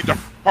measure how big the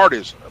heart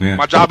is." Yeah.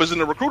 My job isn't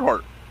to recruit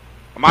heart.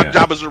 My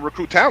job is to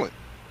recruit talent.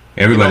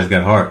 Everybody's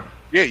got heart.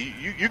 Yeah,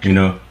 you can.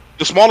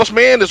 The smallest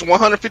man is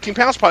 115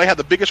 pounds. Probably had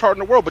the biggest heart in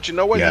the world, but you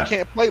know what? He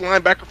can't play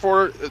linebacker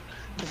for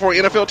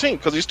an NFL team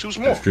because he's too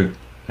small. That's true.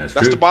 That's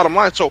the bottom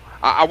line. So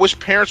I wish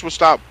parents would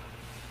stop.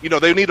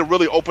 They need to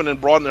really open and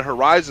broaden their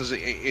horizons.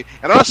 And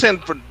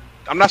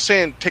I'm not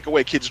saying take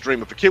away a kid's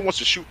dream. If a kid wants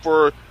to shoot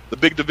for the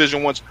big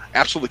Division Ones,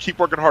 absolutely keep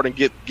working hard and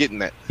getting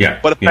that. Yeah.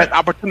 But if that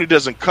opportunity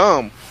doesn't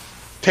come,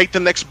 take the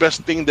next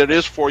best thing that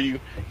is for you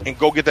and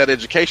go get that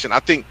education. I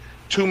think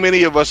too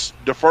many of us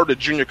defer to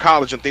junior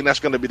college and think that's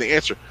going to be the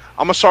answer.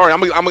 I'm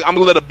going to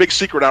let a big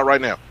secret out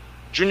right now.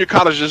 Junior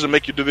college doesn't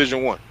make you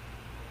Division I.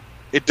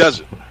 It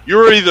doesn't.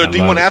 You're either a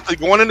D1 athlete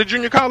going into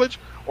junior college,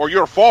 or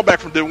you're a fallback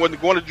from going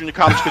to junior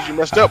college because you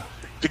messed up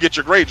to get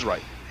your grades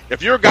right.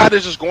 If you're a guy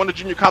that's just going to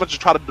junior college to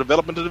try to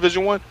develop into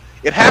Division I,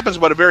 it happens,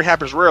 but it very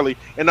happens rarely.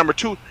 And number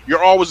two,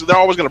 they're always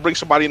going to bring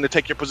somebody in to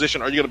take your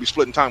position, or you're going to be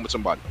splitting time with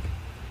somebody.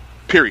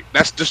 Period.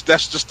 That's just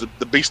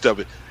the beast of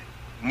it.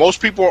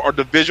 Most people are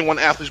Division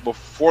I athletes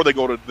before they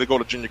go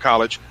to junior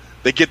college.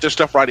 They get their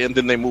stuff right, and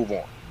then they move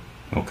on.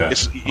 Okay.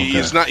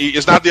 It's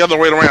not the other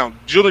way around.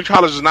 Junior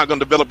college is not going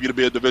to develop you to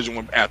be a Division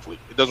I athlete.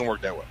 It doesn't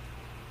work that way.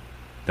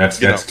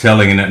 That's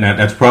telling, and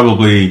that's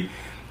probably,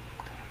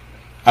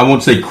 I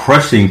won't say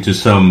crushing to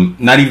some,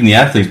 not even the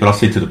athletes, but I'll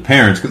say to the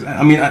parents. Because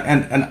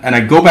and I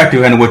go back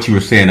to kind of what you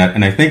were saying,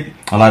 and I think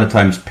a lot of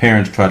times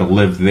parents try to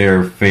live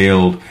their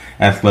failed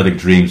athletic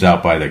dreams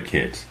out by their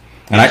kids.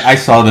 And I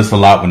saw this a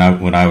lot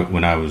when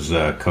I was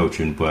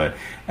coaching,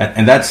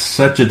 and that's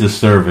such a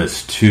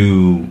disservice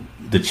to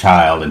the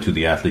child and to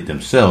the athlete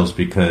themselves,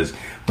 because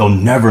they'll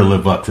never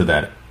live up to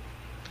that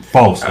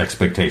false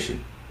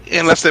expectation.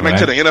 Unless they make it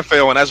to the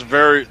NFL, and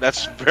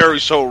that's very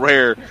so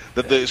rare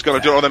that it's going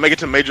to do, or they make it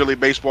to Major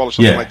League Baseball or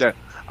something like that.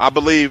 I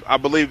believe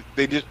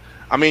they just.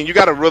 I mean, you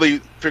got to really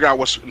figure out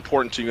what's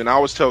important to you. And I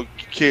always tell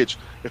kids,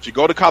 if you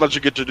go to college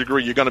and get your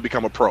degree, you're going to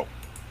become a pro.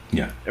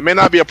 Yeah. It may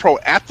not be a pro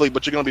athlete,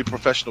 but you're going to be a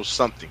professional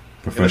something.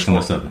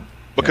 Professional something.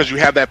 Because you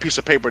have that piece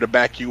of paper to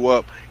back you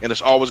up, and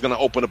it's always going to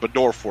open up a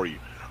door for you.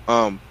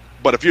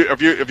 But if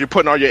you're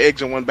putting all your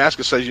eggs in one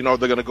basket, says they're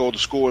going to go to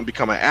school and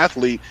become an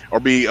athlete or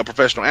be a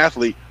professional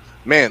athlete,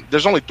 man,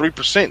 there's only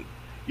 3%.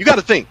 You got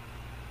to think,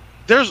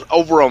 there's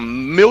over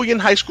 1 million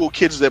high school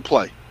kids that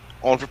play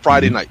on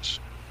Friday nights.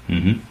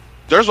 Mm-hmm.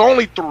 There's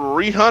only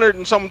 300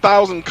 and some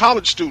thousand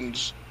college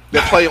students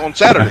that play on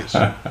Saturdays.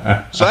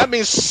 So that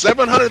means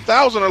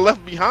 700,000 are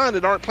left behind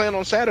that aren't playing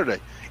on Saturday.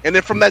 And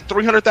then from that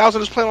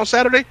 300,000 that's playing on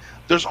Saturday,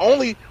 there's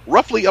only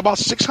roughly about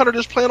 600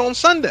 that's playing on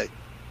Sunday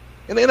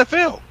in the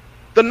NFL.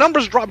 The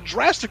numbers drop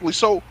drastically.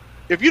 So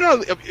if you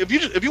want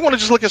to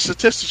just look at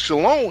statistics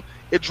alone,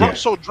 it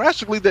drops so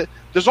drastically that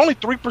there's only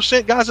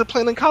 3% guys that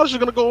play in college are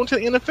going to go into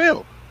the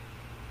NFL.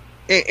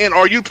 And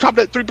are you top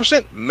that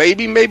 3%?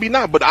 Maybe, maybe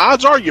not. But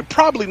odds are you're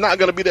probably not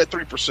going to be that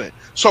 3%.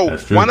 So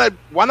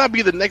why not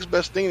be the next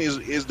best thing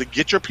is to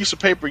get your piece of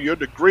paper, your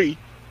degree,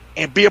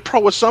 and be a pro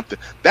with something.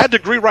 That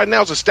degree right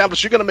now is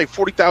established. You're going to make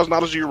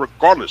 $40,000 a year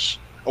regardless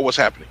of what's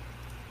happening.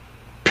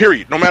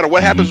 Period. No matter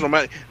what happens,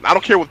 I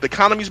don't care if the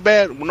economy's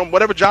bad,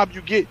 whatever job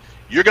you get,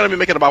 you're going to be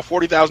making about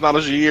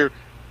 $40,000 a year,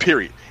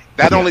 period.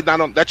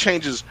 that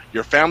changes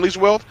your family's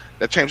wealth,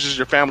 that changes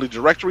your family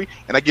directory,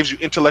 and that gives you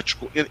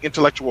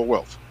intellectual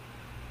wealth.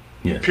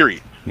 Yeah.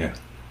 Period. Yeah.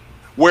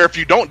 Where if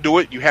you don't do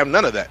it, you have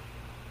none of that.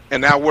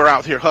 And now we're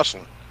out here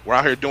hustling. We're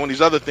out here doing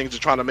these other things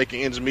and trying to make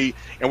ends meet,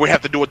 and we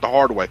have to do it the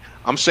hard way.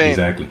 I'm saying,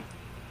 exactly.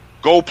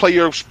 Go play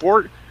your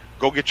sport,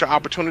 go get your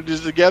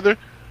opportunities together,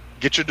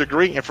 get your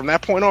degree, and from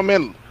that point on,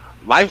 man,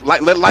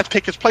 let life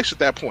take its place at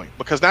that point,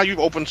 because now you've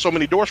opened so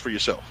many doors for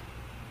yourself.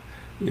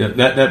 Yeah,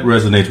 that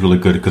resonates really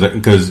good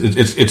because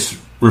it's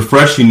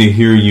refreshing to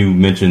hear you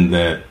mention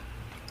that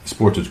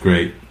sports is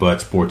great,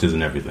 but sports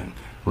isn't everything,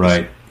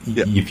 right?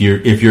 Yeah. If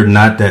you're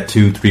not that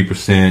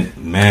 2-3%,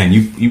 man,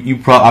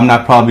 I'm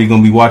not probably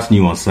going to be watching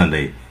you on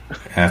Sunday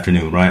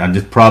afternoon, right? I'm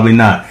just probably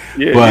not.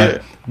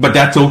 Yeah, but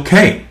that's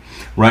okay.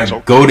 Right,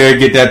 okay. Go there,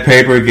 get that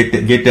paper,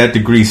 get that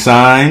degree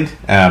signed.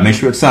 Make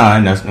sure it's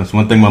signed. That's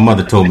one thing my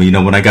mother told me.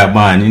 When I got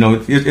mine,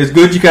 it's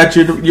good you got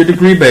your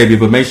degree, baby,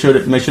 but make sure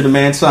the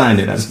man signed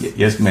it.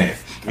 Yes, ma'am.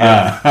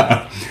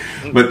 Yeah.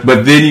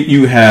 But then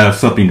you have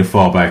something to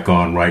fall back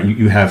on, right?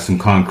 You have some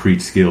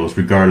concrete skills,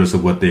 regardless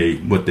of what they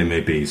may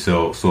be.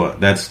 So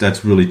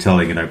that's really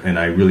telling, and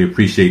I really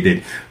appreciate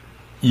that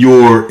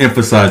you're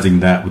emphasizing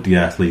that with the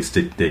athletes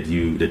that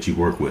you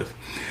work with.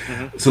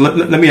 Mm-hmm. So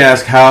let me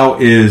ask, how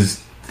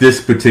is this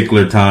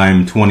particular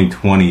time,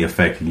 2020,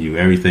 affecting you?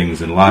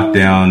 Everything's in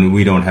lockdown.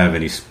 We don't have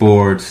any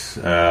sports,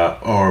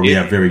 or we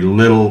have very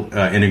little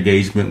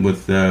engagement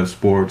with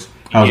sports.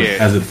 How's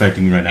it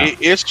affecting you right now?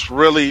 It's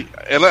really,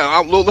 and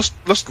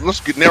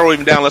let's narrow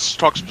even down. Let's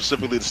talk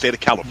specifically the state of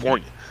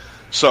California.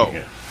 So,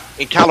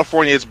 in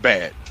California, it's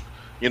bad.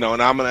 And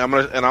I'm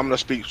gonna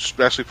speak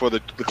especially for the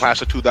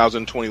class of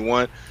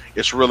 2021.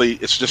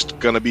 It's just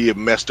gonna be a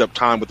messed up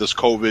time with this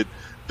COVID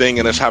thing,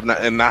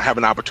 and not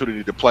having an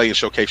opportunity to play and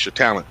showcase your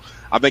talent.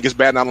 I think it's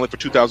bad not only for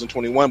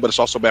 2021, but it's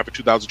also bad for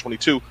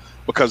 2022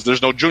 because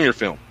there's no junior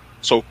film.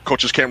 So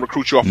coaches can't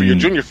recruit you off of your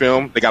junior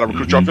film. They got to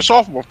recruit you off your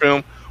sophomore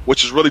film,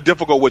 which is really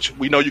difficult, which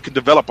we know you can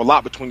develop a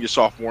lot between your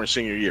sophomore and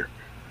senior year,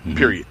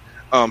 period.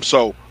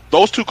 So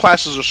those two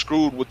classes are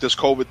screwed with this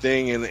COVID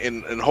thing,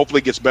 and hopefully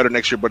it gets better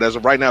next year, but as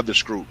of right now, they're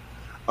screwed.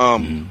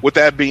 With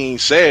that being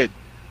said,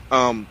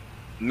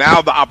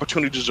 now the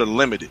opportunities are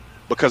limited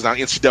because now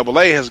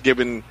NCAA has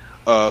given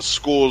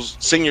schools,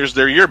 seniors,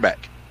 their year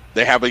back.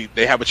 They have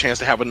a chance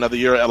to have another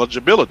year of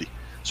eligibility.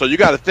 So you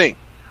got to think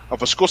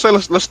of a school. Say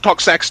let's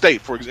talk Sac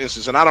State for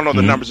instance, and I don't know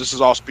the numbers. This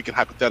is all speaking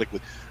hypothetically,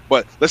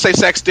 but let's say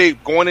Sac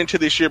State going into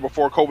this year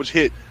before COVID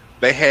hit,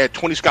 they had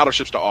 20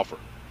 scholarships to offer.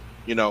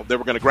 They were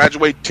going to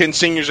graduate 10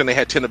 seniors and they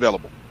had 10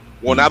 available.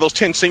 Well, now those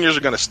 10 seniors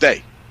are going to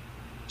stay,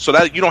 so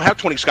that you don't have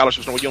 20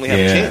 scholarships no more. You only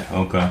have 10.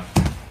 Okay.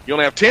 You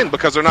only have 10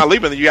 because they're not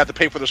leaving. Then you have to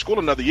pay for the school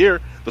another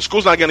year. The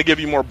school's not going to give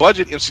you more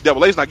budget.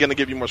 NCAA is not going to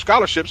give you more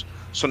scholarships.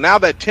 So now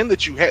that 10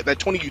 that you had, that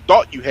 20 you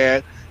thought you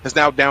had, is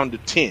now down to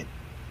 10.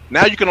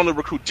 Now you can only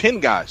recruit 10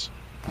 guys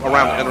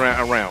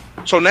around.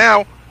 So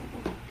now,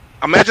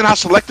 imagine how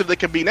selective they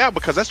can be now,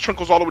 because that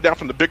trickles all the way down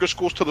from the bigger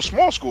schools to the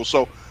small schools.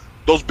 So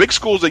those big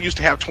schools that used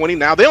to have 20,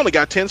 now they only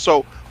got 10.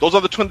 So those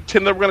other 10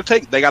 that we're going to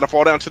take, they got to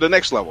fall down to the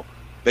next level.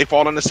 They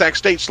fall in the Sac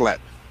State slap.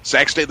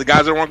 Sac State, the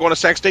guys that weren't going to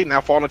Sac State now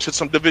fall into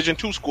some Division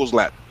II schools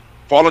lap.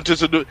 Fall into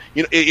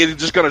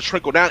it's just going to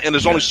trickle down, and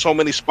there's only so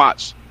many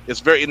spots.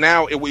 It's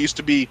it used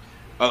to be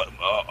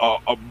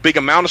a big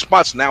amount of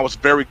spots. Now it's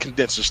very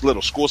condensed. It's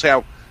little. Schools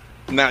have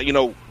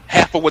now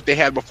half of what they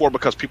had before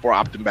because people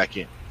are opting back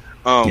in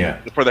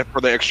for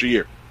the extra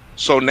year.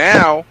 So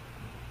now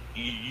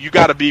you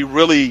got to be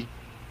really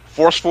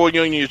forceful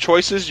in your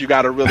choices. You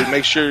got to really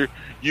make sure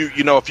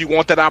if you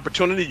want that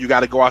opportunity, you got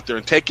to go out there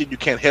and take it. You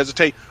can't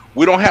hesitate.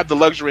 We don't have the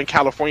luxury in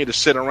California to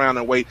sit around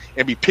and wait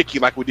and be picky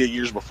like we did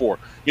years before.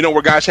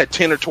 Where guys had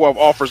 10 or 12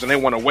 offers and they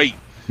want to wait.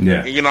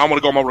 Yeah. And, I'm going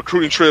to go on my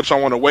recruiting trips. I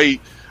want to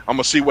wait. I'm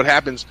going to see what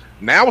happens.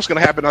 Now what's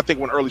going to happen, I think,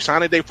 when early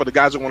signing day for the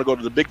guys that want to go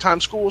to the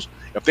big-time schools,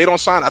 if they don't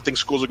sign, I think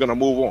schools are going to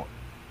move on,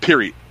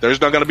 period.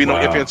 There's not going to be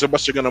no ifs, ands, or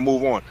buts. They're going to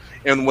move on.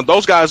 And when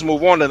those guys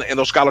move on and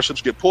those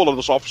scholarships get pulled or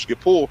those offers get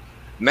pulled,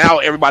 now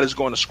everybody's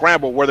going to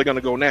scramble where they're going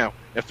to go now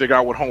and figure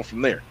out what home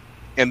from there.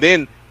 And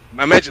then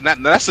imagine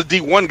that's the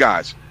D1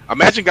 guys.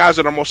 Imagine guys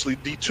that are mostly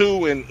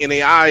D2 and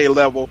NAI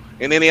level,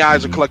 and NAI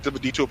is a collective of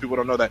D2 if people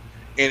don't know that,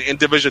 in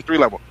Division 3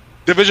 level.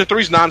 Division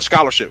 3 is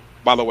non-scholarship,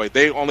 by the way.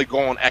 They only go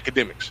on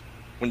academics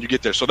when you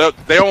get there. So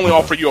they only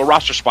offer you a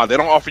roster spot. They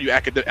don't offer you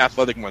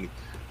athletic money.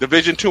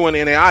 Division 2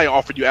 and NAI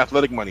offer you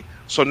athletic money.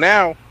 So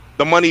now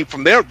the money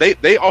from there,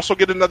 they also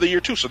get another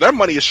year too. So their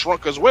money is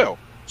shrunk as well.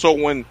 So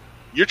when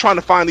you're trying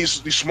to find these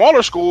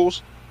smaller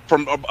schools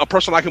from a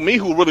person like me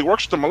who really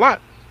works with them a lot,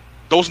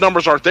 those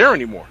numbers aren't there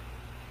anymore.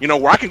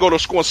 Where I can go to a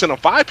school and send them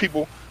 5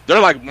 people, they're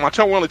like,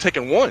 Montell, we're only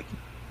taking 1.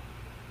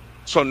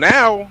 So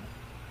now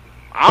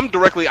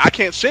I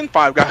can't send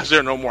 5 guys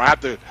there no more. I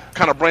have to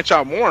kind of branch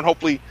out more, and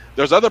hopefully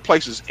there's other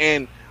places.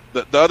 And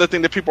the other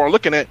thing that people are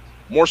looking at,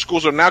 more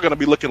schools are now going to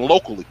be looking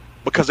locally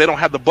because they don't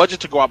have the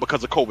budget to go out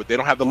because of COVID. They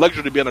don't have the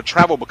luxury to be able to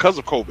travel because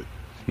of COVID.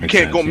 You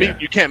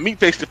can't meet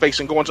face to face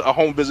and go into a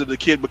home visit of the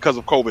kid because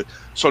of COVID.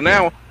 So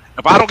now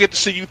If I don't get to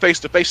see you face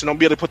to face and don't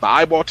be able to put the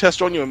eyeball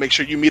test on you and make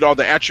sure you meet all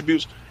the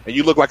attributes and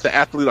you look like the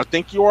athlete I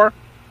think you are,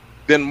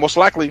 then most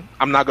likely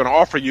I'm not going to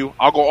offer you.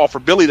 I'll go offer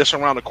Billy that's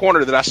around the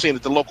corner that I seen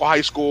at the local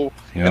high school,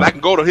 and I can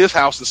go to his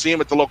house and see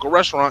him at the local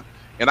restaurant,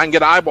 and I can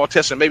get an eyeball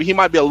test, and maybe he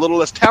might be a little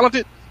less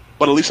talented,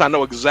 but at least I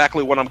know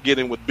exactly what I'm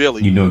getting with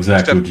Billy. You know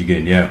exactly what you're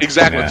getting,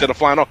 Exactly, instead of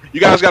flying off. You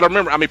guys got to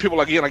remember, I mean, people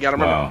I got to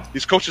remember,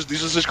 these coaches,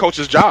 these are his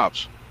coaches'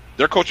 jobs.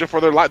 They're coaching for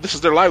their life. This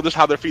is their life. This is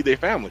how they feed their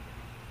family.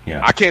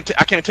 Yeah. I can't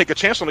take a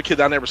chance on a kid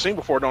that I've never seen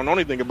before, don't know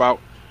anything about,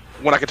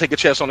 when I can take a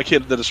chance on a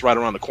kid that is right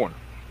around the corner.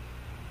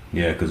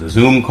 Yeah, because a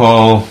Zoom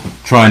call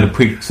trying to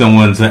pick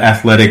someone's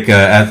athletic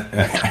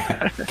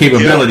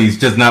capabilities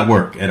does not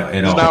work at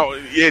all.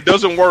 It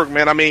doesn't work,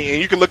 man. I mean,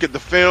 and you can look at the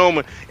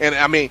film, and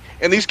I mean,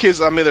 and these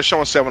kids, I mean, they're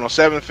showing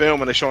 7-on-7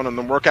 film, and they're showing them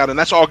the workout, and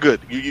that's all good.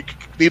 You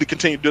need to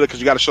continue to do that because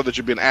you got to show that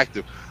you're being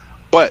active.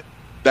 But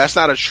that's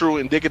not a true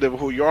indicative of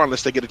who you are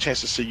unless they get a chance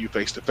to see you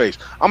face to face.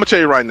 I'm gonna tell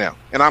you right now,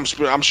 and I'm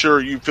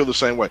sure you feel the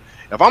same way.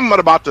 If I'm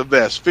about to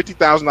invest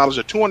 $50,000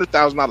 or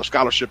 $200,000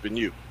 scholarship in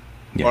you,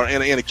 or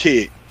in a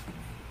kid,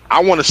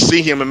 I want to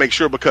see him and make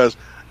sure, because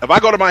if I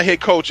go to my head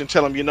coach and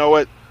tell him, you know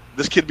what,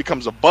 this kid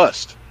becomes a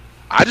bust,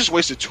 I just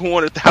wasted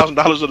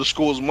 $200,000 of the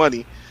school's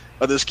money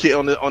of this kid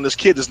on this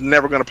kid that's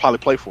never going to probably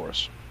play for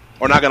us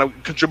or not going to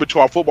contribute to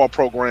our football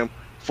program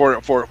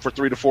for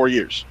 3 to 4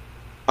 years.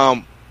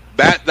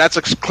 That's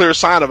a clear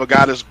sign of a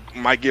guy that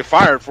might get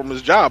fired from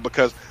his job,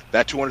 because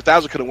that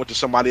 $200,000 could have went to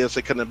somebody else.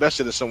 They could have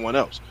invested in someone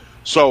else.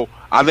 So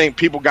I think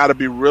people got to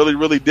be really,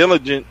 really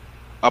diligent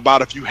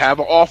about, if you have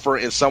an offer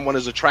and someone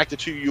is attracted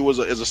to you as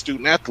a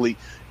student athlete,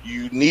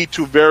 you need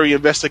to very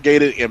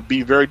investigate it and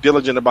be very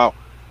diligent about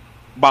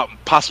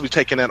possibly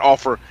taking that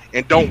offer,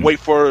 and don't wait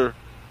for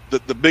the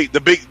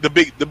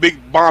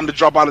big bomb to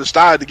drop out of the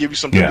sky to give you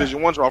some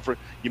Division I's offer.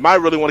 You might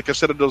really want to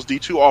consider those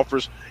D2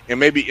 offers and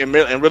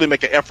really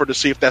make an effort to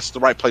see if that's the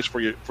right place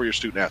for your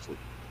student athlete.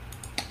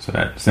 So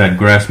that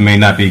grass may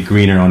not be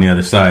greener on the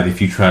other side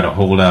if you try to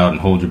hold out and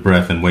hold your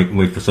breath and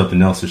wait for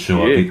something else to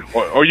show up.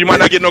 Or you might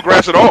not get no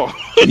grass at all.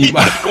 you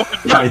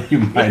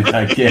might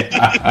not get.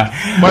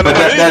 But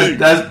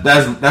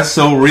that's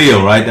so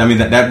real, right? I mean,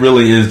 that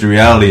really is the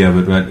reality of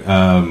it. Right?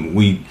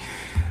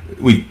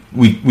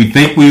 We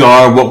think we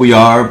are what we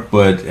are,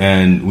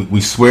 and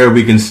we swear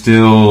we can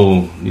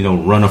still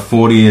run a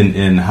 40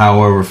 in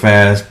however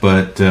fast,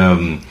 but.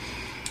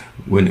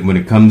 When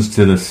it comes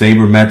to the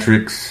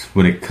sabermetrics,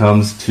 when it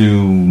comes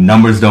to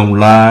numbers don't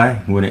lie,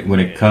 when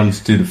it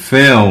comes to the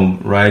film,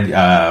 right?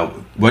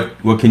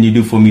 What can you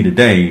do for me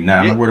today? Now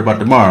I'm not worried about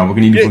tomorrow. What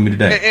can you do for me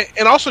today?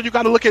 And also, you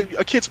got to look at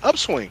a kid's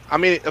upswing. I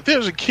mean, if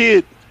there's a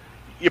kid,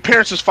 your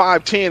parents is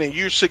 5'10" and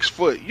you're 6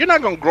 foot, you're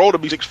not going to grow to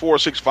be 6'4",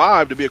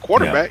 6'5" to be a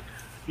quarterback.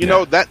 You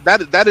know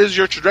that is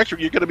your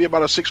trajectory. You're going to be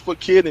about a 6 foot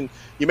kid, and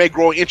you may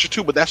grow an inch or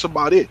two, but that's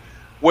about it.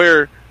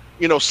 Where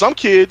some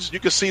kids, you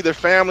can see their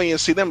family and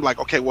see them like,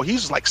 okay, well,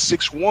 he's like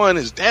 6'1",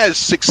 his dad's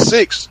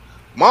 6'6",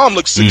 mom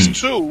looks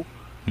 6'2".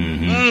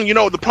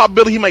 The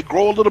probability he might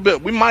grow a little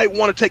bit, we might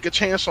want to take a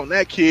chance on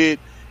that kid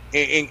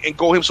and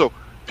go him. So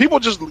people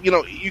just,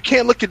 you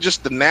can't look at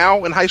just the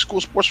now in high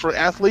school sports for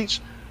athletes.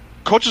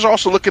 Coaches are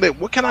also looking at,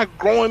 what can I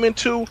grow him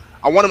into?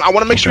 I want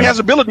to make sure he has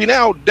ability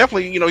now.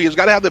 Definitely, he's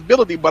got to have the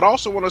ability, but I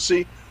also want to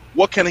see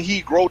what can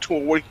he grow to,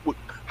 and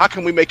how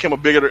can we make him a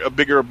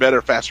bigger,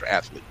 better, faster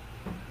athlete.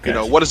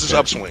 What is this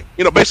upswing?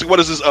 Basically, what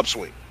is this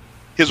upswing?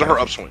 His or her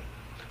upswing.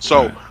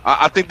 So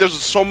I think there's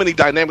so many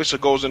dynamics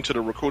that goes into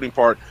the recruiting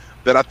part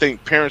that I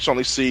think parents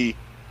only see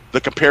the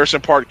comparison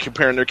part,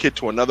 comparing their kid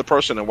to another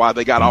person and why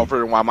they got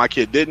offered and why my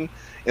kid didn't,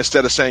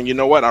 instead of saying,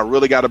 I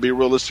really got to be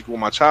realistic with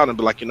my child and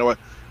be like,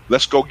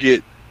 let's go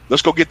get that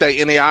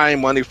NAIA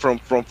money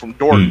from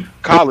Dordt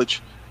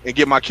College and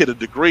get my kid a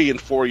degree in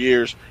 4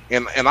 years.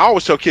 And I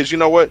always tell kids, you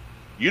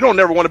don't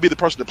never want to be the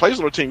person that plays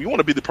on the team. You want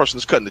to be the person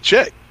that's cutting the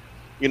check.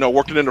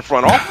 Working in the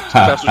front office.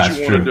 That's what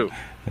you want to do.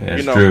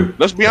 That's true.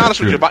 Let's be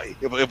honest with you.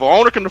 If an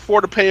owner can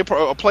afford to pay a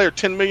player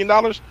 $10 million,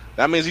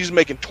 that means he's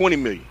making $20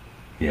 million.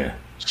 Yeah.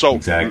 So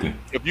exactly.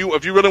 If you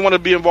really want to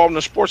be involved in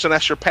the sports and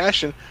that's your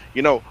passion,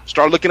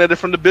 start looking at it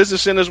from the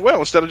business end as well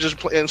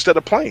instead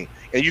of playing.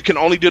 And you can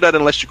only do that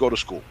unless you go to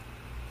school.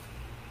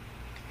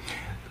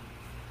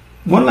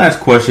 One last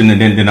question,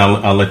 and then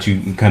I'll let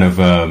you kind of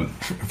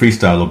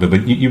freestyle a little bit.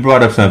 But you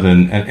brought up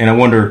something, and I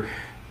wonder.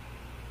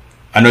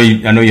 I know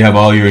you have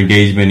all your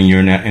engagement and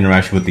your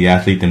interaction with the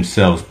athlete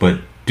themselves, but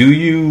do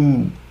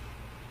you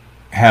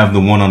have the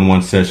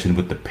one-on-one session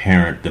with the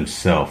parent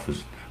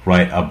themselves,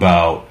 right?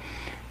 About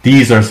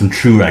these are some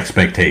true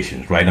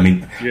expectations, right? I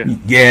mean,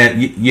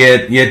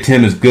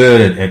 Tim is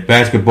good at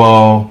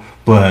basketball,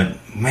 but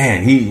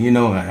man,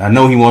 I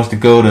know he wants to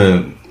go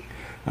to,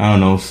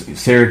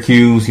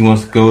 Syracuse. He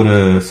wants to go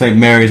to St.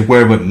 Mary's,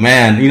 wherever. But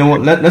man, you know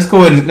what? Let's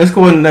go ahead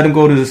and let him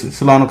go to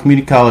Solano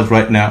Community College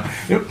right now.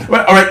 All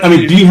right. I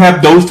mean, do you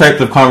have those types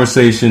of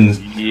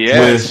conversations?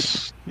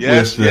 Yes.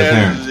 Yes,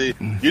 yes.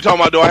 You talking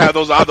about? Do I have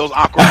those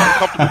awkward,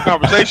 uncomfortable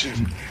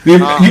conversations?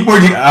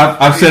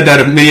 I've said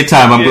that a million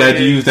times. I'm glad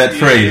you used that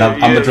phrase. I'm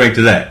gonna drink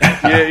to that.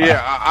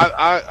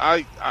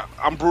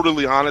 I'm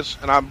brutally honest,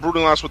 and I'm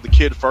brutally honest with the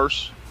kid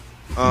first.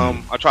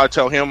 I try to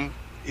tell him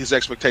his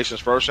expectations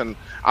first, and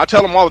I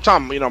tell him all the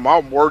time. You know, my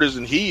word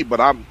isn't he, but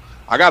I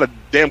got a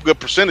damn good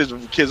percentage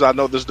of kids I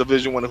know this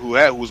Division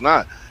I who's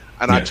not,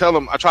 and I tell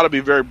them I try to be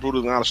very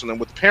brutally honest. And then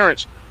with the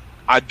parents,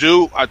 I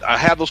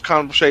have those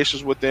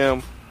conversations with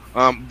them,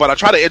 but I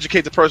try to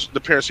educate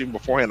the parents even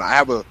beforehand. I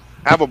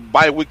have a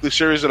bi-weekly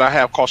series that I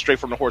have called Straight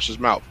from the Horse's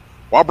Mouth.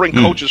 Well, I bring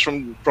coaches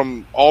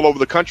from all over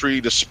the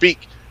country to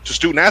speak to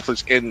student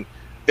athletes, and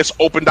it's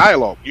open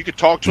dialogue. You can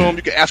talk to them.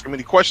 You can ask them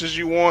any questions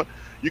you want.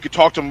 You can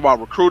talk to them about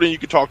recruiting. You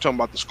can talk to them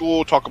about the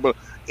school. Talk about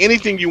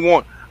anything you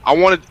want.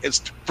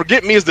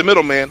 Forget me as the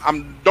middleman.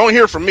 Don't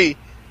hear from me.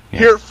 Yeah.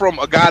 Hear from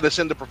a guy that's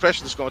in the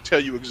profession that's going to tell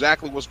you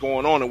exactly what's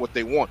going on and what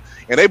they want.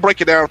 And they break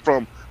it down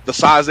from the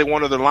size they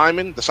want of their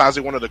linemen, the size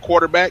they want of the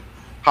quarterback,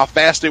 how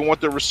fast they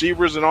want their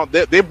receivers, and all.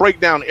 They break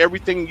down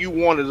everything you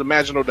want as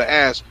imaginable to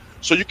ask,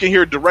 so you can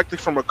hear directly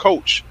from a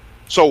coach.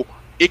 So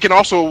it can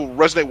also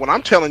resonate when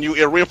I'm telling you.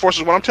 It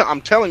reinforces what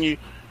I'm telling you.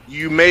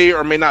 You may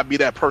or may not be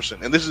that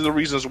person, and this is the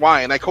reasons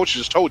why. And that coach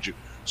just told you.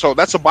 So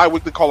that's a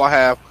bi-weekly call I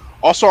have.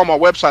 Also on my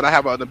website, I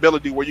have an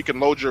ability where you can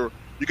upload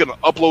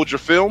your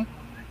film,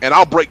 and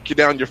I'll break you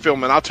down your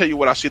film, and I'll tell you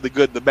what I see, the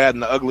good, the bad,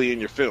 and the ugly in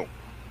your film.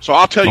 So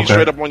I'll tell you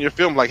straight up on your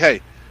film, like,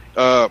 hey,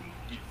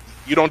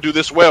 you don't do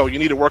this well. You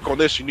need to work on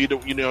this. You need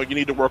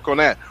to work on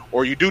that.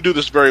 Or you do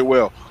this very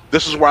well.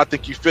 This is where I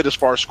think you fit as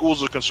far as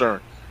schools are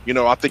concerned. You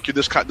know, I think you're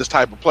this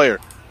type of player.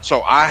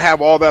 So I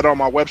have all that on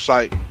my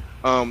website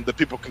that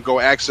people can go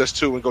access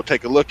to and go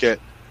take a look at.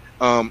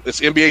 It's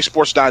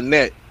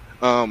NBAsports.net.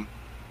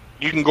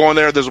 You can go on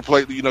there. There's a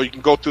place, you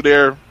can go through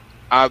there.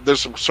 There's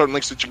some certain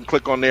links that you can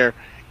click on there,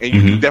 and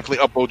you can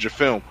definitely upload your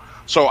film.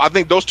 So I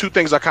think those two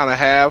things I kind of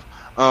have.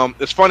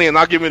 It's funny, and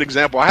I'll give you an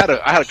example. I had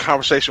a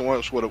conversation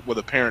once with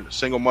a parent, a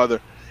single mother,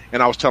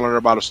 and I was telling her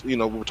about we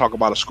were talking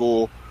about a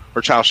school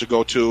her child should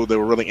go to. They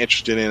were really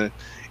interested in it,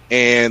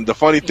 and the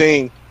funny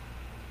thing,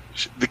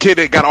 the kid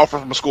that got offered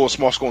from a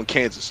small school in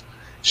Kansas,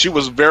 she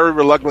was very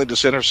reluctant to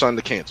send her son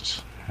to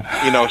Kansas.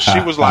 She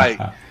was like,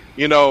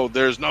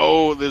 there's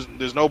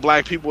no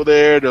black people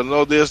there. There's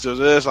no this, there's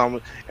this.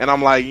 And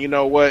I'm like, you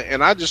know what?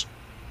 And I just,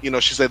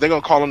 she said they're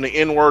gonna call him the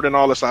N-word and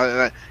all this.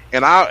 I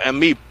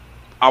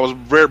was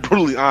very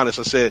brutally honest.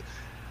 I said,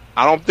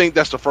 I don't think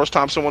that's the first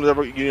time someone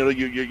ever,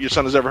 your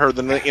son has ever heard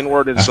the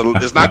N-word, and so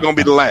it's not going to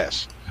be the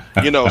last.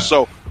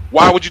 So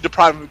why would you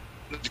deprive him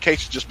of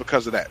education just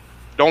because of that?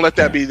 Don't let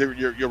that be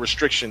your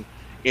restriction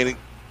in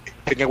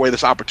taking away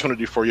this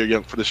opportunity for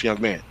this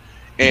young man.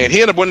 And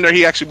he ended up winning there.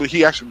 He actually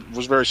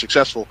was very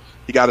successful.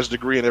 He got his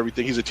degree and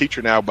everything. He's a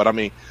teacher now. But I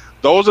mean,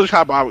 those are the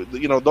type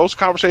of, those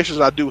conversations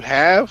I do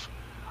have.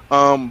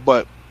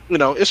 But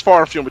it's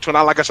far and few in between.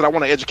 Like I said, I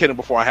want to educate him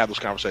before I have those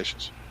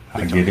conversations.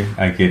 I get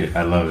it.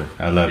 I love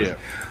it.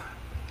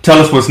 Tell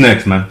us what's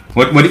next, man.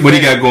 What do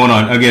you got going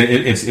on? Again,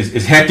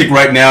 it's hectic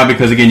right now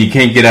because again you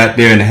can't get out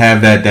there and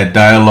have that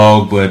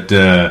dialogue. But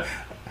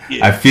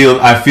I feel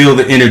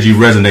the energy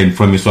resonating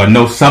from you, so I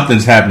know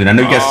something's happening. I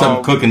know you got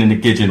something cooking in the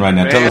kitchen right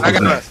now. Tell us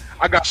what's next.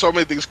 I got so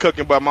many things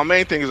cooking, but my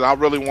main thing is I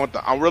really want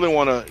to,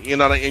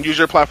 and use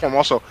your platform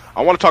also.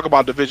 I want to talk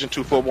about Division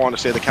II football in the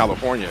state of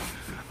California.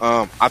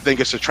 I think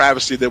it's a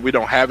travesty that we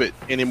don't have it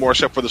anymore,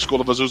 except for the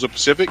School of Azusa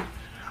Pacific.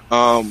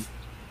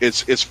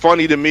 It's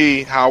funny to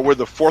me how we're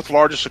the fourth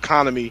largest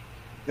economy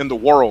in the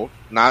world,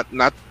 not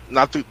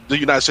the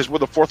United States. We're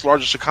the fourth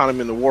largest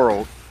economy in the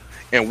world,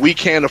 and we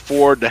can't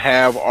afford to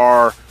have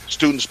our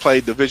students play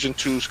Division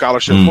II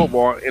scholarship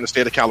football in the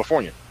state of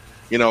California.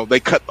 They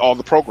cut all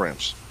the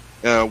programs,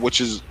 which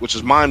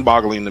is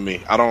mind-boggling to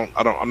me.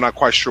 I'm not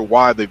quite sure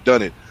why they've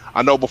done it.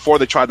 I know before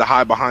they tried to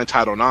hide behind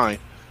Title IX,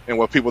 and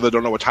what people that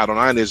don't know what Title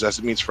IX is, as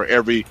it means for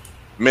every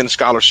men's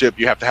scholarship,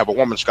 you have to have a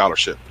women's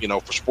scholarship,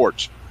 for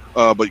sports.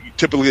 But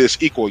typically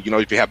it's equal.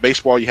 If you have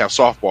baseball, you have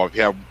softball. If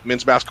you have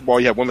men's basketball,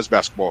 you have women's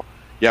basketball.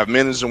 You have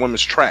men's and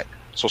women's track.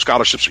 So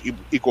scholarships are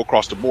equal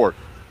across the board.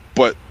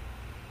 But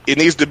it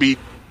needs to be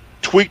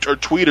tweaked or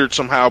tweeted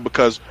somehow,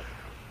 because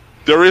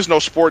there is no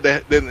sport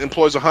that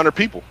employs 100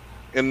 people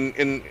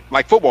in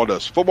like football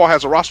does. Football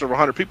has a roster of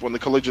 100 people in the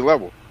collegiate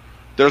level.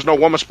 There's no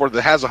women's sport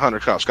that has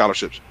 100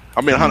 scholarships.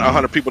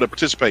 100 people that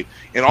participate.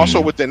 And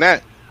also within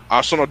that, I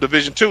also know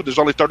Division II, there's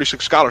only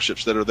 36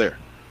 scholarships that are there.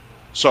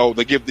 So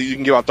you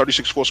can give out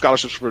 36 full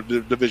scholarships for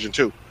Division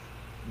II.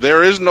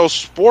 There is no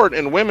sport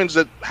in women's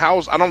that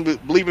house, I don't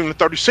believe, even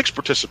 36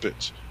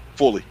 participants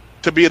fully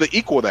to be able to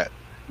equal that.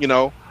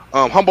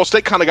 Humboldt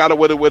State kind of got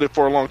away with it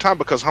for a long time,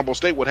 because Humboldt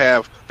State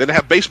they didn't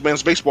have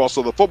men's baseball,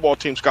 so the football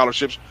team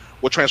scholarships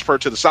would transfer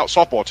to the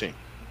softball team.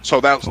 So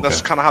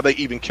that's kind of how they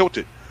even killed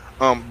it.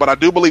 But I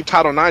do believe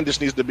Title IX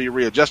just needs to be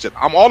readjusted.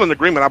 I'm all in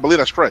agreement. I believe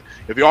that's correct.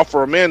 If you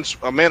offer a man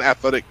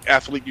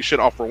athlete, you should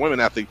offer a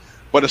women athlete.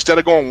 But instead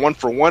of going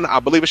 1-for-1, I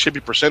believe it should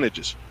be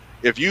percentages.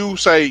 If you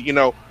say,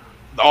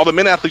 all the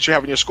men athletes you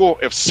have in your school,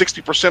 if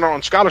 60% are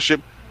on scholarship,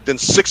 then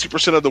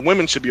 60% of the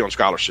women should be on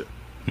scholarship.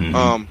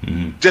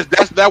 Just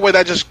that way,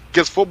 that just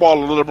gives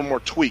football a little bit more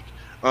tweak.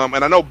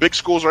 And I know big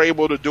schools are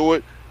able to do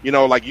it. You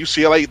know, like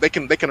UCLA, they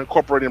can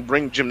incorporate and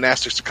bring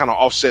gymnastics to kind of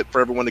offset for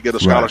everyone to get a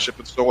scholarship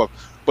and so on.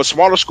 But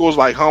smaller schools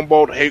like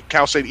Humboldt,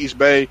 Cal State East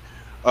Bay,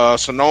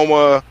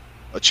 Sonoma,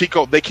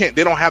 Chico, they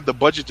don't have the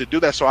budget to do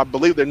that. So I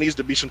believe there needs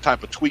to be some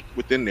type of tweak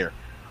within there.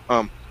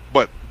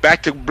 But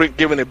back to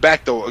giving it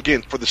back, though,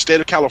 again, for the state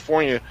of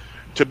California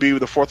to be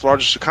the fourth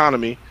largest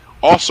economy.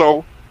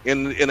 Also,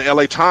 in the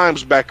LA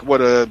Times back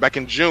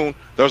in June,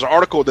 there was an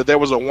article that there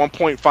was a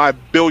 $1.5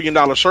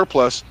 billion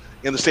surplus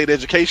in the state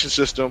education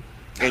system,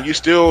 and you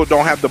still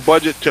don't have the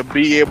budget to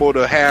be able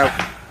to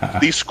have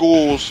these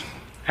schools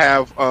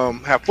have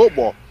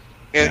football.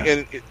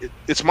 And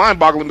it's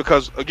mind-boggling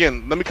because,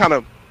 again, let me kind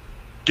of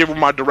give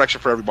my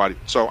direction for everybody.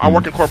 So I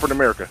work in corporate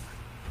America.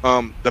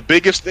 The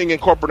biggest thing in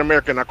corporate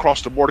America and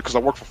across the board, because I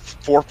work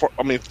for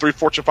 3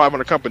 Fortune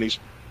 500 companies,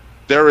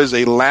 there is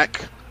a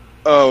lack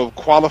of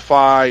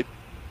qualified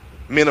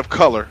men of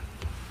color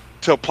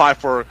to apply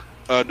for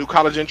new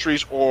college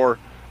entries or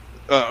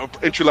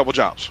entry-level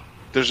jobs.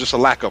 There's just a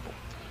lack of them.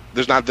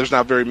 There's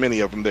not very many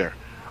of them there.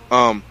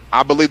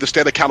 I believe the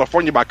state of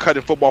California, by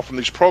cutting football from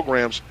these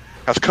programs,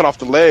 has cut off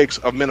the legs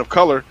of men of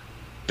color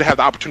to have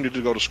the opportunity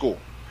to go to school.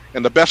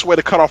 And the best way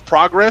to cut off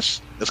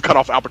progress is cut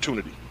off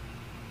opportunity.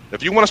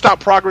 If you want to stop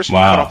progress, you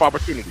cut off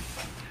opportunity.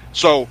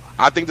 So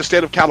I think the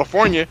state of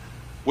California,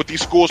 with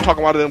these schools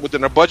talking about it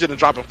within their budget and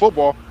dropping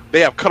football,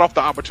 they have cut off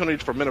the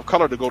opportunity for men of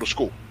color to go to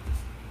school.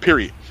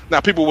 Period. Now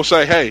people will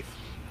say, hey,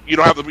 you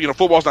don't have to,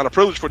 football's not a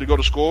privilege for you to go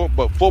to school,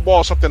 but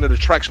football is something that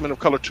attracts men of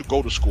color to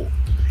go to school.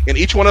 In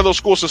each one of those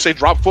schools, since they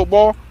dropped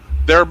football,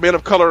 their men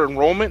of color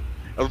enrollment,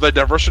 or the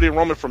diversity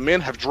enrollment for men,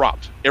 have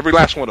dropped. Every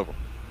last one of them.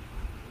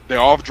 They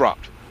all have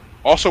dropped.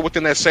 Also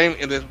within that same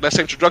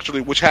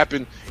trajectory, which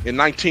happened in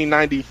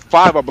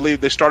 1995, I believe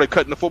they started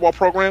cutting the football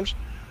programs,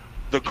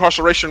 the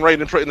incarceration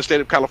rate in the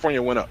state of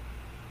California went up.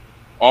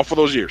 All for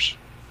those years.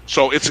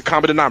 So it's a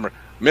common denominator.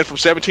 Men from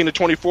 17 to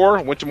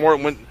 24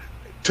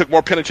 took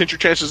more penitentiary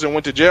chances and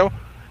went to jail,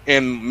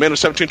 and men of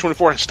 17 to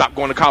 24 stopped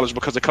going to college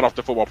because they cut off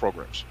their football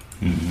programs.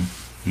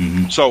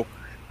 So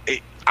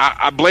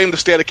I blame the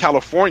state of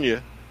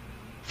California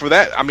for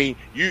that. I mean,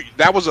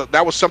 that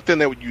was something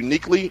that would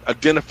uniquely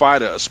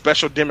identified a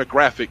special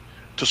demographic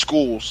to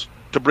schools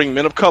to bring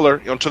men of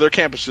color onto their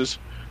campuses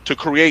to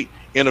create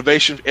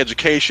innovation,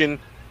 education,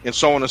 and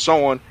so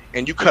on,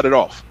 and you cut it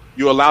off.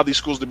 You allow these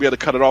schools to be able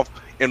to cut it off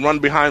and run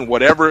behind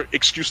whatever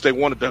excuse they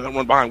wanted to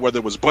run behind, whether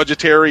it was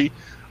budgetary,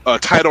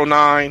 Title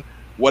IX,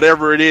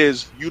 whatever it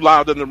is. You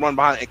allowed them to run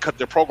behind and cut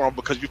their program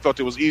because you felt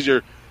it was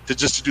easier to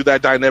do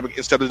that dynamic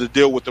instead of to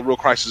deal with the real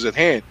crisis at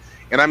hand.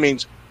 And that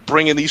means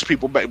bringing these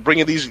people back,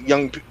 bringing these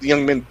young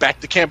men back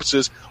to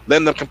campuses,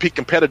 letting them compete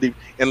competitive,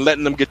 and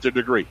letting them get their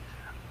degree.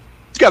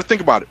 You got to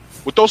think about it.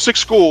 With those 6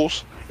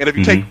 schools, and if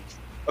you take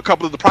a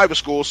couple of the private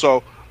schools,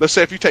 so let's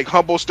say if you take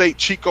Humboldt State,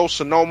 Chico,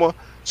 Sonoma,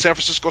 San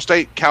Francisco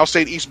State, Cal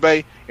State East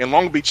Bay, and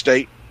Long Beach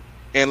State,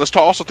 and let's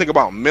also think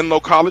about Menlo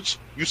College,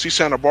 UC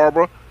Santa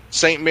Barbara,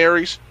 St.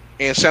 Mary's,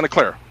 and Santa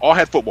Clara. All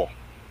had football.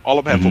 All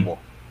of them had football.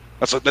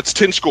 That's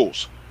 10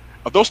 schools.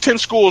 If those 10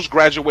 schools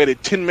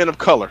graduated 10 men of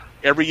color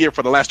every year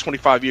for the last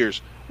 25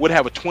 years, would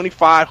have a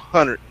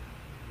 2,500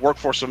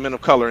 workforce of men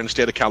of color in the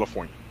state of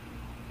California,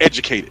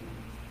 educated.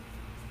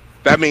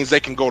 That means they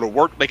can go to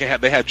work. They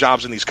had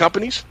jobs in these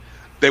companies.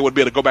 They would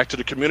be able to go back to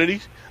the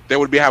community. They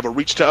would have a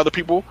reach to other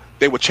people.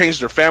 They would change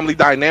their family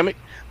dynamic.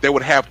 They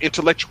would have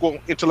intellectual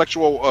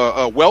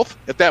wealth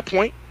at that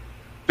point.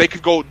 They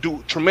could go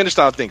do tremendous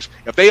amount of things.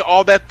 If they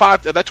that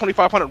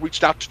 2,500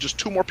 reached out to just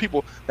 2 more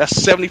people, that's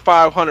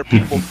 7,500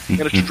 people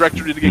in a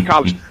trajectory to get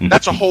college.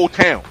 That's a whole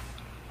town.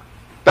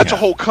 That's a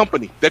whole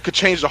company that could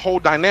change the whole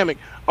dynamic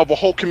of a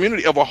whole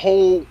community, of a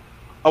whole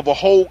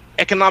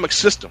economic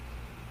system.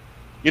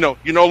 You're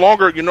no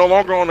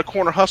longer on the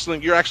corner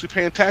hustling. You're actually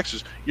paying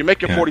taxes. You're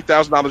making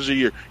 $40,000 a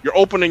year. You're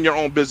opening your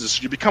own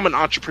business. You're becoming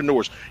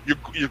entrepreneurs.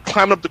 You're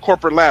climbing up the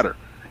corporate ladder.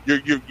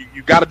 You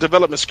got a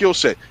development skill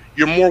set.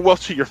 You're more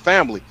wealth to your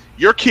family.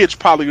 Your kids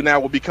probably now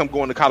will become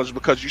going to college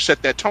because you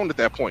set that tone at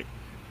that point.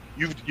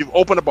 You've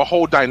opened up a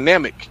whole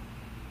dynamic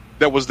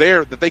that was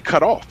there that they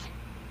cut off,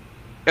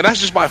 and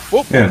that's just by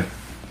football. Yeah.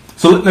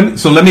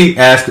 So let me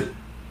ask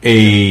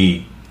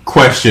a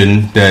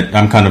question that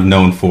I'm kind of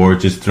known for,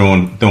 just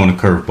throwing a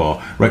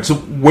curveball, right? So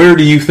where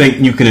do you think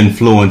you can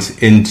influence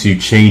into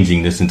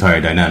changing this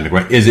entire dynamic,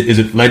 right? Is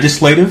it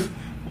legislative,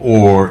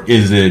 or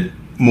is it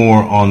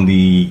more on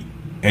the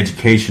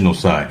educational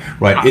side,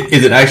 right?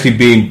 Is it actually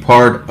being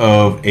part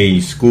of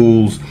a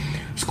school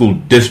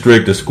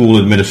district, a school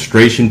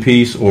administration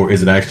piece, or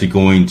is it actually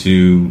going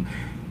to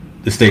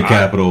the state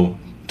capitol,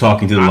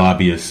 talking to the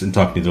lobbyists and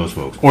talking to those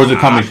folks, or is it a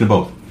combination of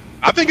both?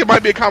 I think it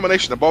might be a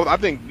combination of both. I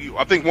think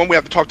one, we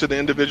have to talk to the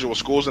individual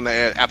schools and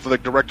the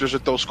athletic directors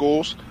at those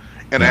schools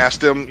and ask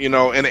them,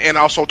 and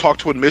also talk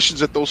to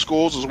admissions at those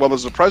schools as well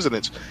as the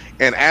presidents,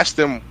 and ask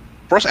them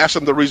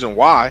the reason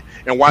why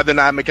and why they're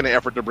not making an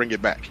effort to bring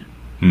it back.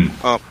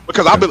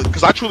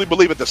 Because I truly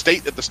believe at the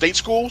state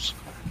schools,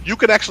 you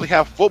could actually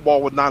have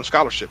football with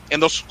non-scholarship,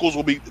 and those schools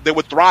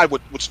would thrive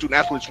with student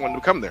athletes wanting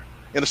to come there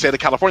in the state of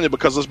California.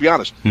 Because let's be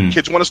honest,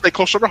 kids want to stay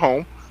closer to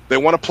home, they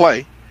want to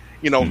play.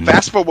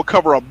 FAFSA will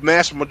cover a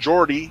massive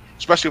majority,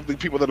 especially of the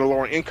people that are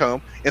lower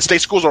income, and state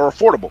schools are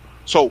affordable.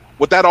 So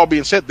with that all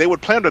being said, they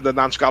would play under the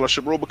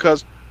non-scholarship rule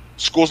because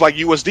schools like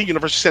USD,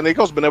 University of San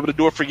Diego, has been able to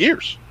do it for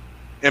years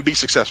and be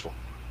successful.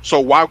 So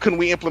why couldn't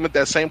we implement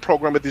that same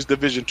program at these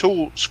Division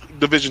two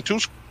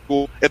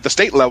school at the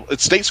state level, at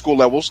state school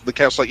levels, the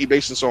camps like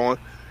E-Base and so on,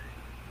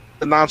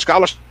 the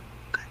non-scholarship,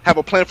 have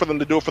a plan for them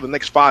to do it for the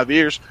next 5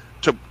 years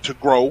to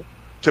grow,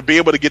 to be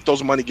able to get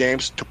those money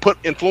games, to put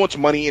influence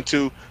money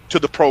into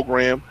the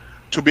program,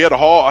 to be able to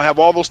have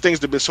all those things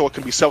so it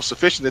can be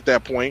self-sufficient at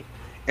that point.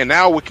 And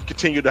now we can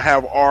continue to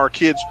have our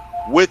kids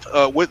with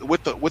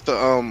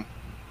the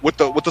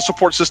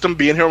support system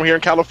being here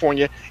in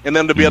California, and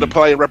them to be able to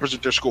play and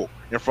represent their school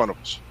in front of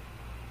us.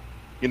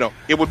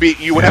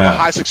 You would have a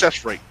high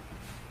success rate.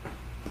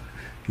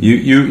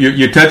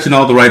 You're touching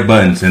all the right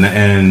buttons, and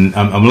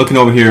I'm looking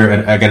over here,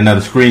 and I got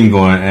another screen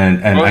going,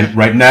 and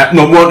right now,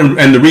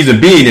 and the reason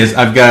being is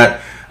I've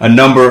got a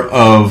number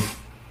of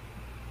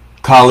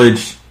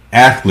college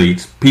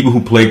athletes, people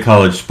who play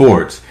college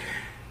sports,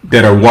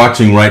 that are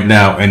watching right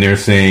now, and they're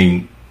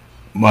saying,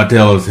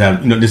 Montell is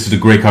this is a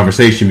great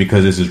conversation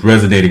because this is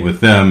resonating with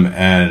them,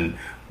 and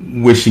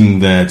wishing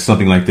that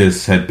something like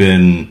this had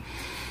been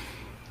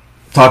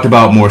talked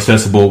about, more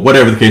accessible,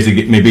 whatever the case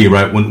may be,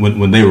 right,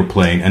 when they were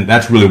playing. And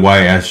that's really why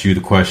I asked you the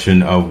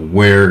question of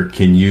where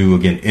can you,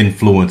 again,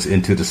 influence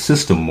into the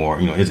system more?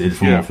 Is it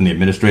more from the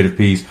administrative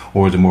piece,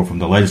 or is it more from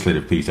the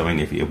legislative piece? I mean,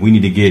 if we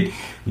need to get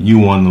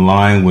you on the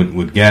line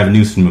with Gavin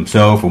Newsom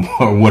himself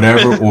or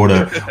whatever, or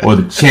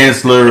the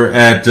chancellor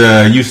at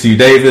UC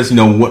Davis,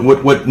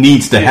 what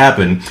needs to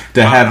happen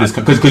to have this?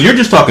 Because you're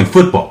just talking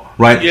football,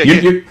 right?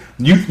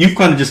 You've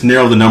kind of just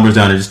narrowed the numbers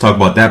down and just talk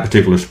about that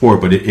particular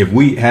sport. But if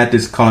we had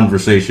this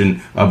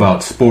conversation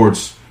about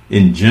sports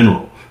in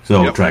general,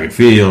 so track and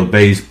field,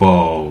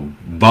 baseball,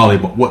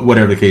 volleyball,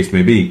 whatever the case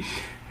may be,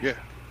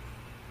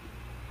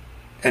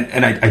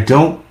 and I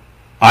don't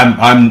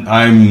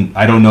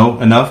know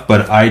enough,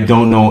 but I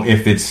don't know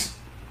if it's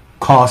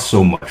cost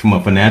so much from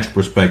a financial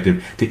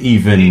perspective to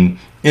even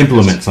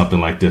implement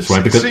something like this,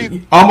 right? Because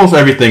almost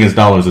everything is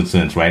dollars and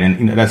cents, right?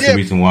 And that's the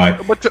reason why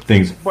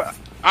things.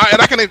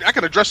 I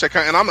can address that,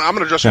 and I'm going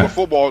to address it with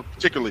football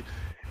particularly.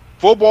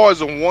 Football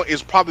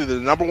is probably the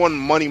number one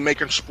money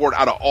making sport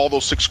out of all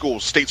those 6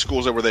 schools, state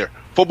schools that were there.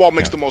 Football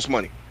makes the most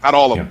money out of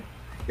all of them.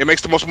 It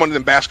makes the most money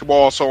than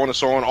basketball, so on and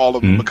so on, all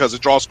of them, because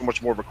it draws so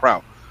much more of a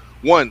crowd.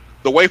 One,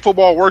 the way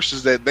football works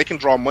is that they can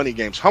draw money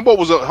games. Humboldt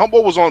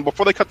was on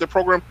before they cut their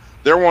program.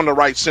 They were on the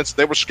right since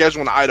they were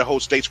scheduling Idaho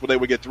states where they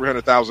would get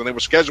 300,000. They were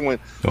scheduling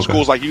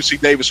schools like UC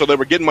Davis, so they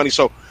were getting money.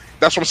 So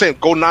that's what I'm saying.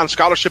 Go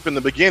non-scholarship in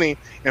the beginning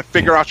and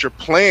figure out your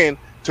plan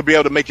to be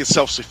able to make it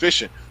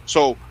self-sufficient.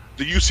 So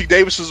the UC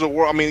Davises of the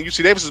world,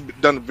 UC Davis has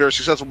done very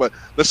successful, but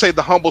let's say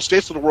the Humboldt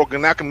states of the world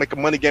can make a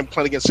money game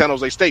playing against San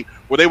Jose State,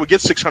 where they would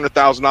get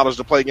 $600,000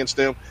 to play against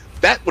them.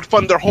 That would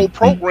fund their whole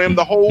program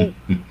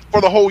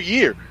for the whole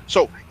year.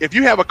 So if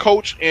you have a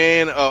coach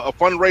and a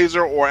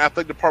fundraiser or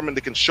athletic department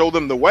that can show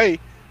them the way,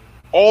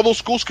 all those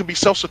schools can be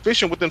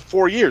self-sufficient within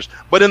 4 years.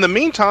 But in the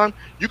meantime,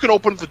 you can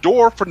open the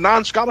door for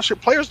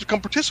non-scholarship players to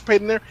come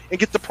participate in there and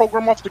get the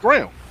program off the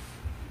ground.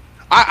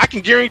 I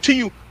can guarantee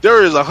you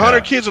there is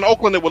 100 kids in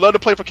Oakland that would love to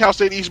play for Cal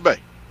State East Bay.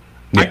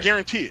 I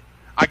guarantee it.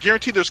 I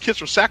guarantee there's kids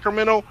from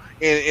Sacramento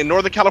and in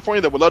Northern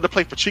California that would love to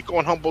play for Chico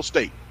and Humboldt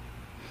State.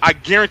 I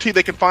guarantee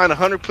they can find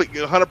 100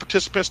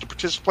 participants to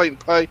participate and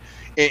play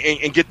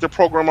and get their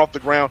program off the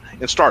ground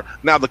and start.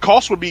 Now, the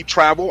cost would be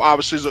travel,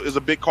 obviously, is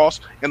a big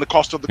cost, and the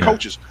cost of the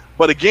coaches.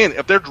 But again,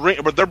 if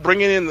they're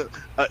bringing in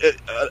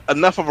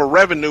enough of a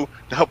revenue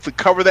to help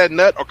cover that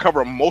nut or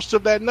cover most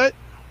of that nut,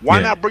 why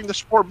not bring the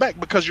sport back?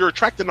 Because you're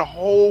attracting a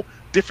whole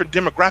different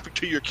demographic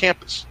to your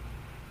campus.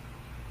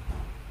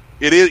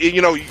 It is,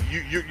 you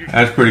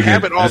that's pretty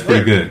good. That's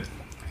pretty good.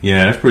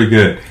 Yeah, that's pretty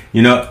good.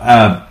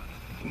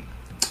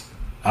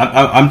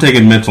 I'm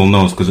taking mental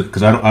notes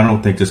because I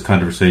don't think this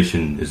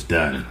conversation is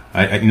done.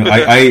 I'm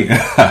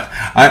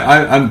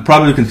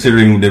probably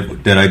considering that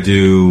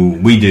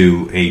we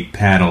do a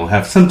panel,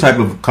 have some type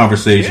of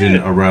conversation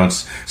around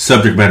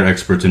subject matter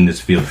experts in this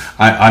field.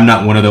 I'm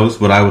not one of those,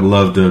 but I would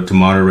love to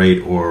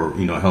moderate or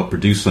help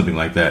produce something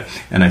like that.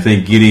 And I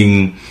think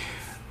getting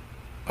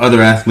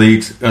other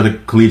athletes, other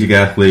collegiate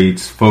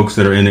athletes, folks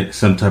that are in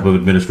some type of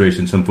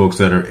administration, some folks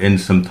that are in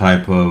some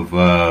type of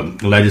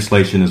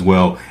legislation as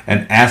well,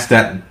 and ask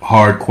that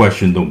hard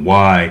question, the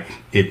why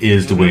it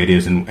is the way it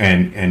is,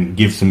 and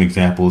give some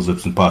examples of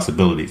some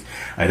possibilities.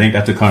 I think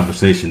that's a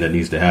conversation that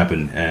needs to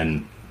happen,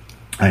 and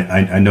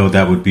I know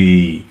that would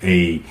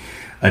be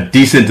a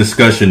decent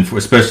discussion,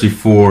 especially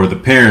for the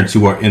parents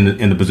who are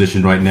in the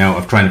position right now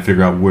of trying to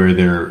figure out where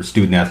their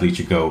student athlete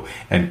should go,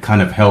 and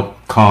kind of help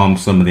calm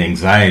some of the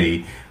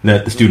anxiety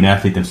that the student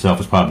athlete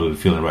themselves is probably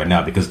feeling right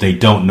now, because they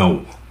don't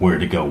know where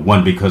to go.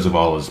 One, because of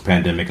all this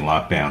pandemic and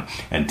lockdown,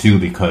 and two,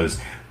 because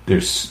there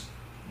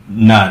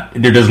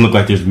doesn't look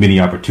like there's many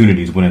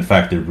opportunities when in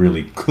fact there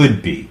really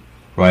could be,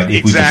 right?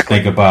 If Exactly.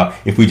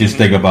 we just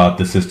think about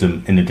the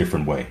system in a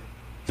different way.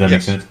 Does that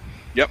make sense?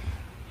 Yep.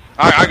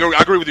 I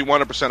agree with you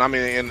 100%. I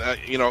mean, and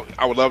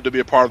I would love to be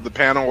a part of the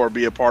panel, or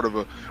be a part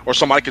of or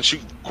somebody can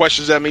shoot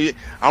questions at me.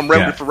 I'm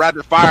ready for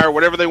rapid fire,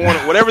 whatever they want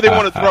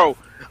to throw.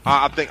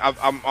 I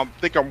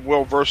think I'm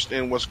well versed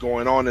in what's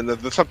going on, and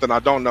if there's something I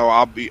don't know,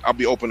 I'll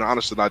be open and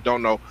honest that I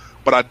don't know.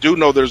 But I do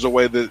know there's a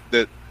way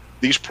that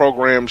these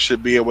programs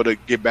should be able to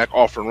get back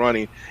off and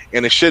running,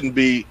 and it shouldn't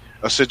be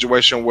a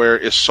situation where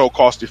it's so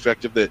cost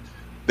effective that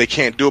they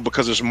can't do it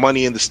because there's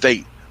money in the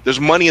state. There's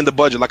money in the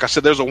budget. Like I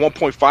said, there's a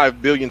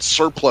 $1.5 billion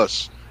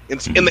surplus in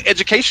the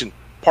education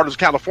part of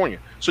California.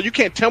 So you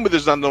can't tell me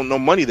there's no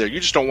money there. You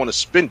just don't want to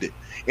spend it.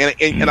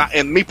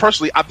 And me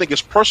personally, I think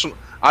it's personal.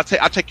 I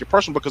take it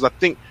personal because I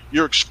think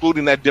you're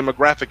excluding that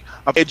demographic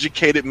of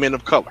educated men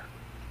of color.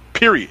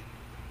 Period.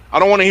 I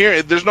don't want to hear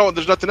it. There's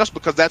nothing else,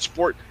 because that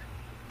sport,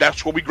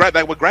 that's what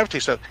what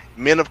gravitates to,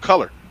 men of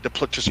color to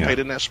participate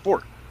in that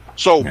sport.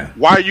 So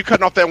why are you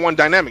cutting off that one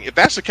dynamic? If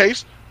that's the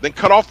case, then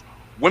cut off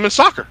women's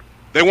soccer.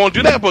 They won't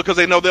do that because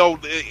they know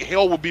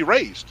hell will be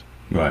raised.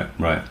 Right.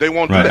 They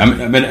won't do that.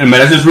 I mean,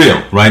 that's just real,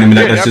 right? I mean,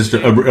 that's just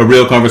a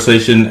real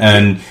conversation,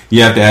 and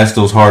you have to ask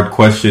those hard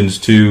questions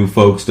to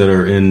folks that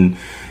are in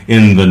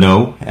the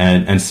know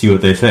and see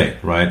what they say,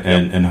 right?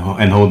 And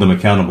hold them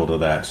accountable to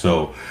that.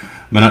 So,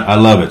 man, I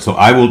love it. So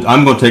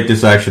I'm going to take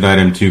this action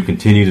item to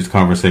continue this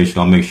conversation.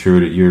 I'll make sure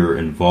that you're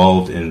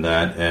involved in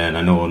that, and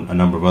I know a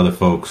number of other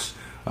folks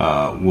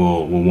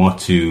will want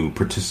to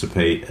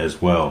participate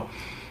as well.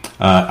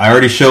 I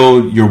already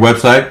showed your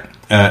website.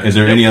 Is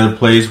there any other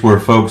place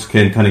where folks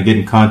can kind of get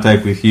in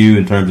contact with you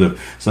in terms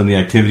of some of the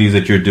activities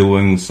that you're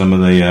doing, some of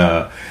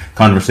the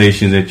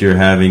conversations that you're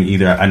having?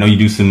 Either I know you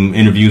do some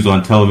interviews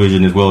on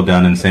television as well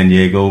down in San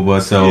Diego,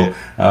 but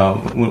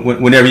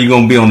whenever you're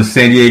going to be on the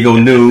San Diego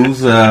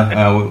news,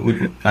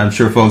 I'm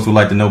sure folks would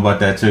like to know about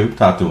that too.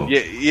 Talk to them.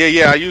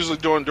 Yeah. I usually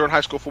during high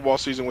school football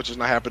season, which is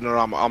not happening.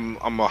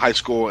 I'm a high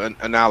school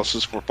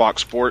analysis for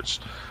Fox Sports.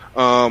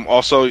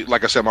 Also,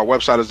 like I said, my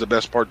website is the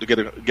best part to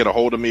get a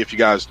hold of me. If you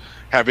guys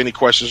have any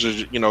questions,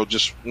 or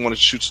just want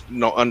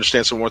to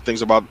understand some more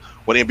things about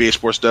what NBA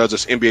Sports does,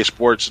 it's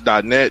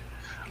NBAsports.net.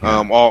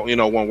 All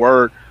one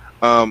word.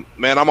 Man,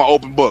 I'm an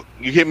open book.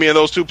 You hit me in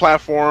those two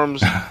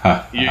platforms,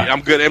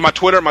 I'm good. And my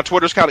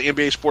Twitter's kind of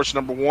NBA Sports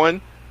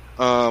 #1.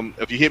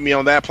 If you hit me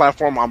on that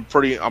platform, I'm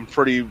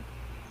pretty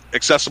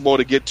accessible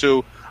to get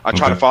to. I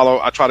try to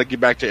follow. I try to get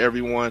back to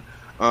everyone.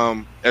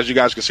 As you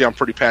guys can see, I'm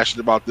pretty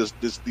passionate about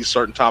these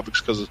certain topics,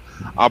 because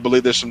I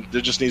believe there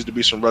just needs to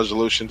be some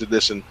resolution to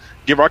this, and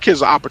give our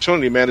kids an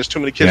opportunity, man. There's too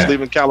many kids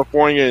leaving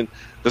California, and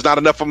there's not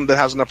enough of them that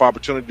has enough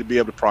opportunity to be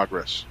able to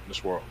progress in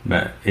this world.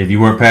 Man, if you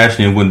weren't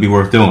passionate, it wouldn't be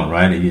worth doing,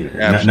 right?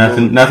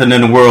 Nothing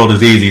in the world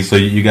is easy, so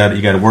you got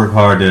to work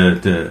hard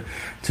to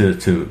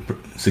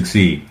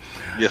succeed.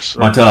 Yes,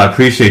 sir. Montell, I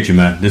appreciate you,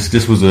 man.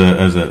 This was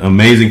an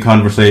amazing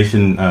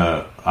conversation.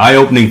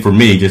 Eye-opening for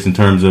me, just in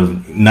terms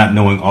of not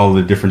knowing all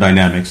the different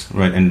dynamics,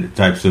 right, and the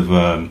types of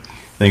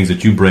things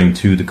that you bring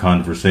to the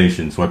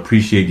conversation. So I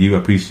appreciate you. I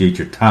appreciate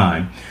your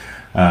time.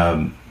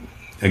 Again,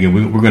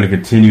 we're going to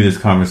continue this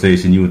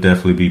conversation. You will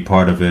definitely be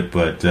part of it,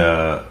 but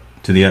to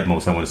the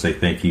utmost, I want to say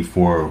thank you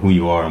for who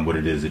you are and what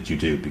it is that you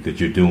do,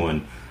 because you're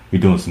doing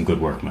some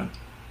good work, man.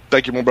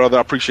 Thank you, my brother.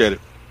 I appreciate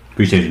it.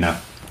 Appreciate you now.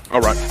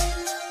 All right.